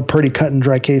be a pretty cut and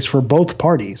dry case for both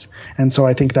parties. And so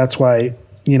I think that's why,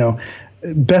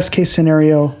 best case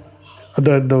scenario,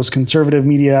 those conservative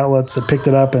media outlets that picked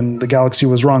it up and the Galaxy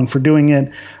was wrong for doing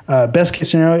it. Best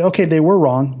case scenario, okay, they were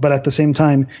wrong, but at the same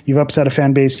time, you've upset a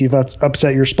fan base, you've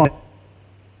upset your sponsor,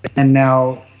 and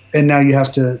now you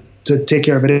have to take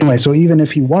care of it anyway. So even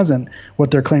if he wasn't what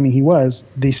they're claiming he was,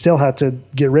 they still had to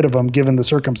get rid of him given the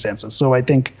circumstances. So I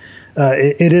think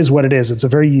it is what it is. It's a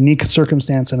very unique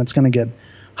circumstance, and it's going to get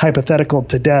hypothetical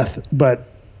to death. But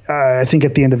I think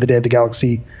at the end of the day, the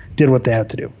Galaxy did what they had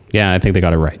to do. Yeah, I think they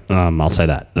got it right. I'll say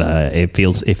that. It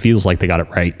feels like they got it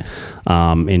right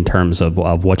in terms of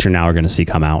what you're now going to see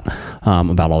come out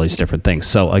about all these different things.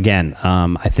 So again,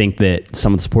 I think that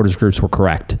some of the supporters groups were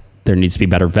correct. There needs to be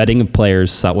better vetting of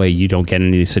players. So that way you don't get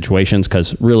into these situations,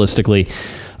 because realistically,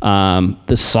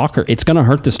 the soccer, it's going to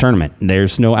hurt this tournament.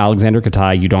 There's no Alexander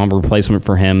Katai. You don't have a replacement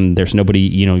for him. There's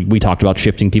nobody, we talked about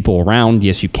shifting people around.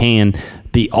 Yes, you can.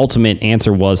 The ultimate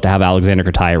answer was to have Alexander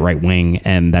Katai at right wing,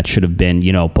 and that should have been,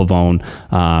 Pavone,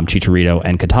 Chicharito,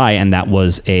 and Katai, and that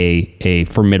was a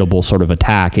formidable sort of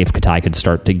attack if Katai could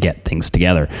start to get things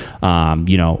together.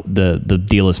 The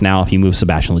deal is now if you move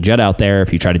Sebastian Lletget out there,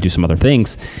 if you try to do some other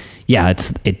things,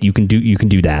 you can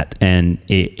do that, and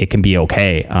it can be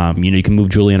okay. You can move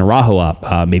Julian Araujo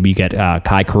up. Maybe you get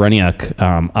Kai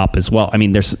Koreniuk up as well. I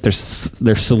mean, there's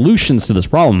solutions to this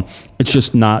problem. It's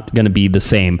just not going to be the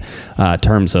same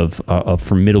terms of a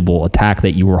formidable attack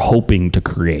that you were hoping to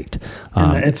create.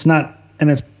 It's not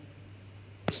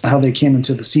how they came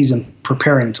into the season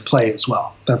preparing to play as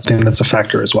well. That's a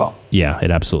factor as well. Yeah,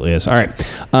 it absolutely is. All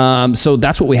right. So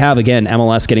that's what we have. Again,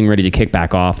 MLS getting ready to kick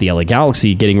back off. The LA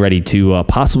Galaxy getting ready to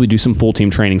possibly do some full team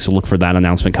training. So look for that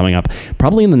announcement coming up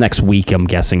probably in the next week, I'm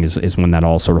guessing, is when that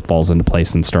all sort of falls into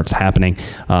place and starts happening.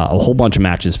 A whole bunch of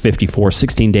matches,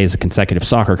 16 days of consecutive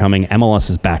soccer coming. MLS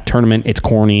is back tournament. It's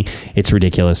corny. It's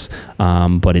ridiculous.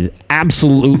 But it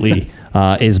absolutely...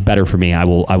 is better for me. I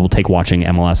will take watching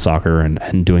MLS soccer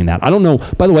and doing that. I don't know.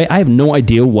 By the way, I have no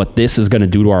idea what this is going to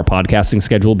do to our podcasting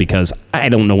schedule because I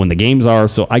don't know when the games are.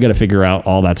 So I got to figure out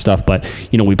all that stuff. But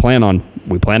we plan on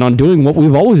doing what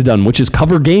we've always done, which is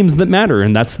cover games that matter,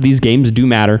 and these games do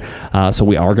matter. So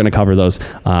we are going to cover those.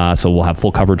 So we'll have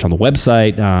full coverage on the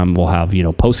website. We'll have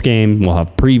post game. We'll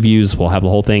have previews. We'll have the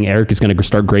whole thing. Eric is going to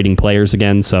start grading players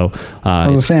again. So I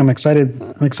was saying I'm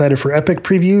excited for epic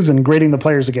previews and grading the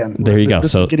players again. There you go.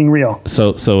 This is getting real.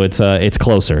 So it's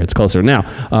closer. It's closer. Now,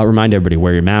 remind everybody,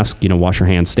 wear your mask, wash your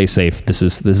hands, stay safe. This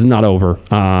is not over.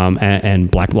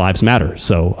 And Black Lives Matter.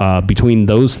 So between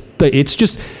those, it's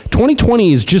just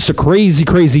 2020 is just a crazy,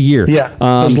 crazy year. Yeah.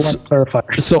 There's a lot of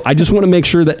clarifiers. So I just want to make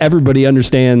sure that everybody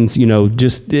understands,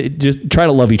 just try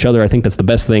to love each other. I think that's the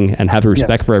best thing, and have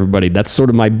respect for everybody. That's sort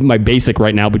of my basic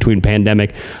right now between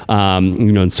pandemic,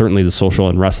 and certainly the social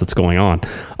unrest that's going on.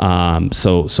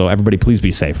 So everybody please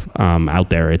be safe out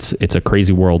there. It's a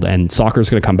crazy world, and soccer is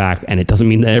going to come back, and it doesn't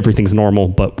mean that everything's normal,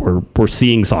 but we're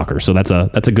seeing soccer. So that's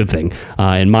a good thing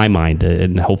in my mind,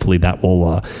 and hopefully that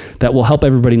will help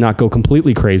everybody not go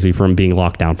completely crazy from being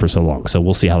locked down for so long. So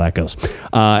we'll see how that goes.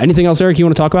 Anything else, Eric, you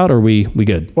want to talk about, or are we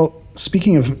good? Well,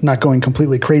 speaking of not going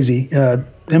completely crazy,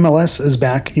 MLS is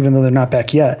back, even though they're not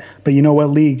back yet. But you know what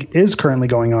league is currently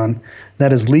going on?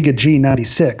 That is Liga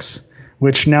G96,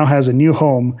 which now has a new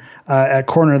home at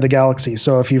Corner of the Galaxy.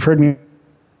 So if you've heard me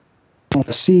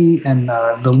C and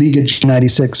the Liga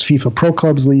G96 FIFA Pro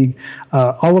Clubs League,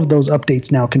 all of those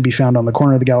updates now can be found on the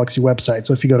Corner of the Galaxy website.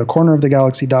 So if you go to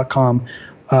cornerofthegalaxy.com,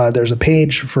 there's a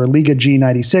page for Liga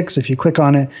G96. If you click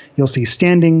on it, you'll see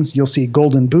standings, you'll see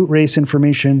Golden Boot race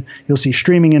information, you'll see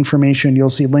streaming information, you'll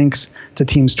see links to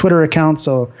teams' Twitter accounts.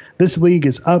 So this league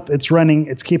is up, it's running,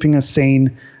 it's keeping us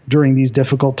sane during these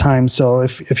difficult times. So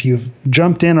if you've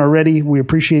jumped in already, we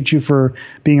appreciate you for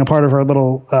being a part of our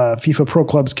little FIFA Pro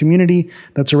Clubs community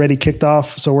that's already kicked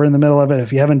off. So we're in the middle of it.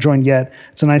 If you haven't joined yet,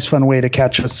 it's a nice fun way to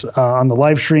catch us on the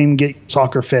live stream, get your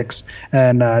soccer fix,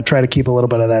 and try to keep a little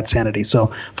bit of that sanity.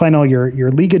 So find all your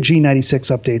Liga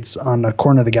G96 updates on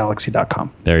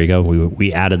cornerofthegalaxy.com. There you go.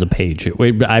 We added the page.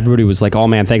 Everybody was like, oh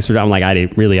man, thanks for. I'm like, I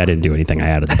didn't do anything. I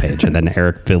added the page, and then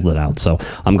Eric filled it out. So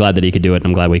I'm glad that he could do it, and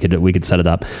I'm glad we could set it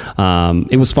up.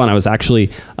 It was fun. I was actually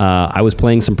I was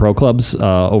playing some pro clubs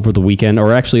over the weekend,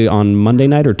 or actually on Monday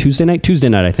night or Tuesday night,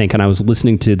 I think, and I was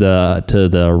listening to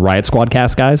the Riot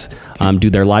Squadcast guys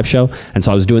do their live show, and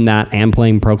so I was doing that and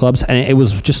playing pro clubs, and it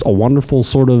was just a wonderful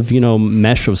sort of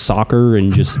mesh of soccer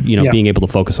and just being able to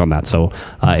focus on that. So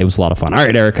it was a lot of fun. All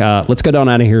right, Eric, let's go down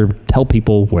out of here. Tell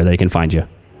people where they can find you.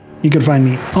 You could find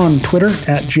me on Twitter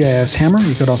at GISHammer.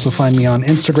 You could also find me on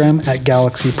Instagram at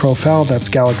Galaxy Profile. That's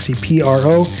Galaxy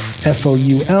PROFOUL. And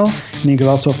you could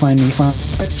also find me on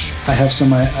Twitch. I have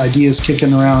some ideas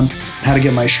kicking around how to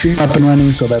get my stream up and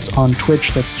running. So that's on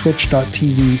Twitch. That's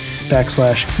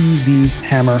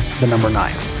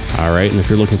twitch.tv/EVHammer9. All right, and if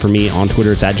you're looking for me on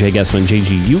Twitter, it's at JGuessman,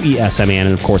 JGUESMAN,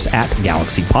 and of course at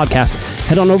Galaxy Podcast.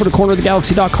 Head on over to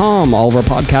cornerofthegalaxy.com. All of our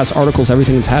podcasts, articles,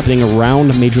 everything that's happening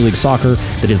around Major League Soccer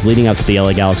that is leading up to the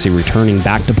LA Galaxy returning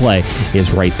back to play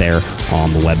is right there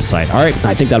on the website. All right,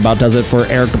 I think that about does it for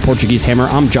Eric the Portuguese Hammer.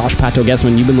 I'm Josh Pato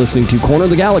Guessman. You've been listening to Corner of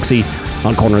the Galaxy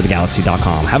on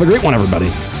cornerofthegalaxy.com. Have a great one, everybody.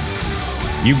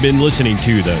 You've been listening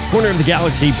to the Corner of the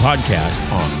Galaxy podcast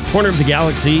on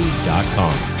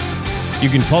cornerofthegalaxy.com. You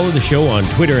can follow the show on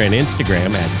Twitter and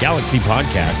Instagram at Galaxy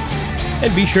Podcast.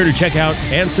 And be sure to check out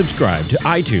and subscribe to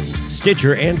iTunes,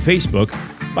 Stitcher, and Facebook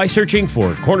by searching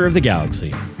for Corner of the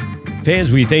Galaxy.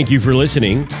 Fans, we thank you for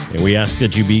listening, and we ask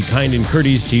that you be kind and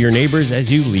courteous to your neighbors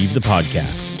as you leave the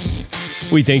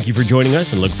podcast. We thank you for joining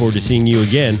us and look forward to seeing you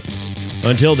again.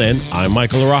 Until then, I'm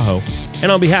Michael Araujo,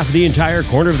 and on behalf of the entire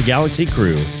Corner of the Galaxy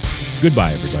crew,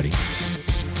 goodbye, everybody.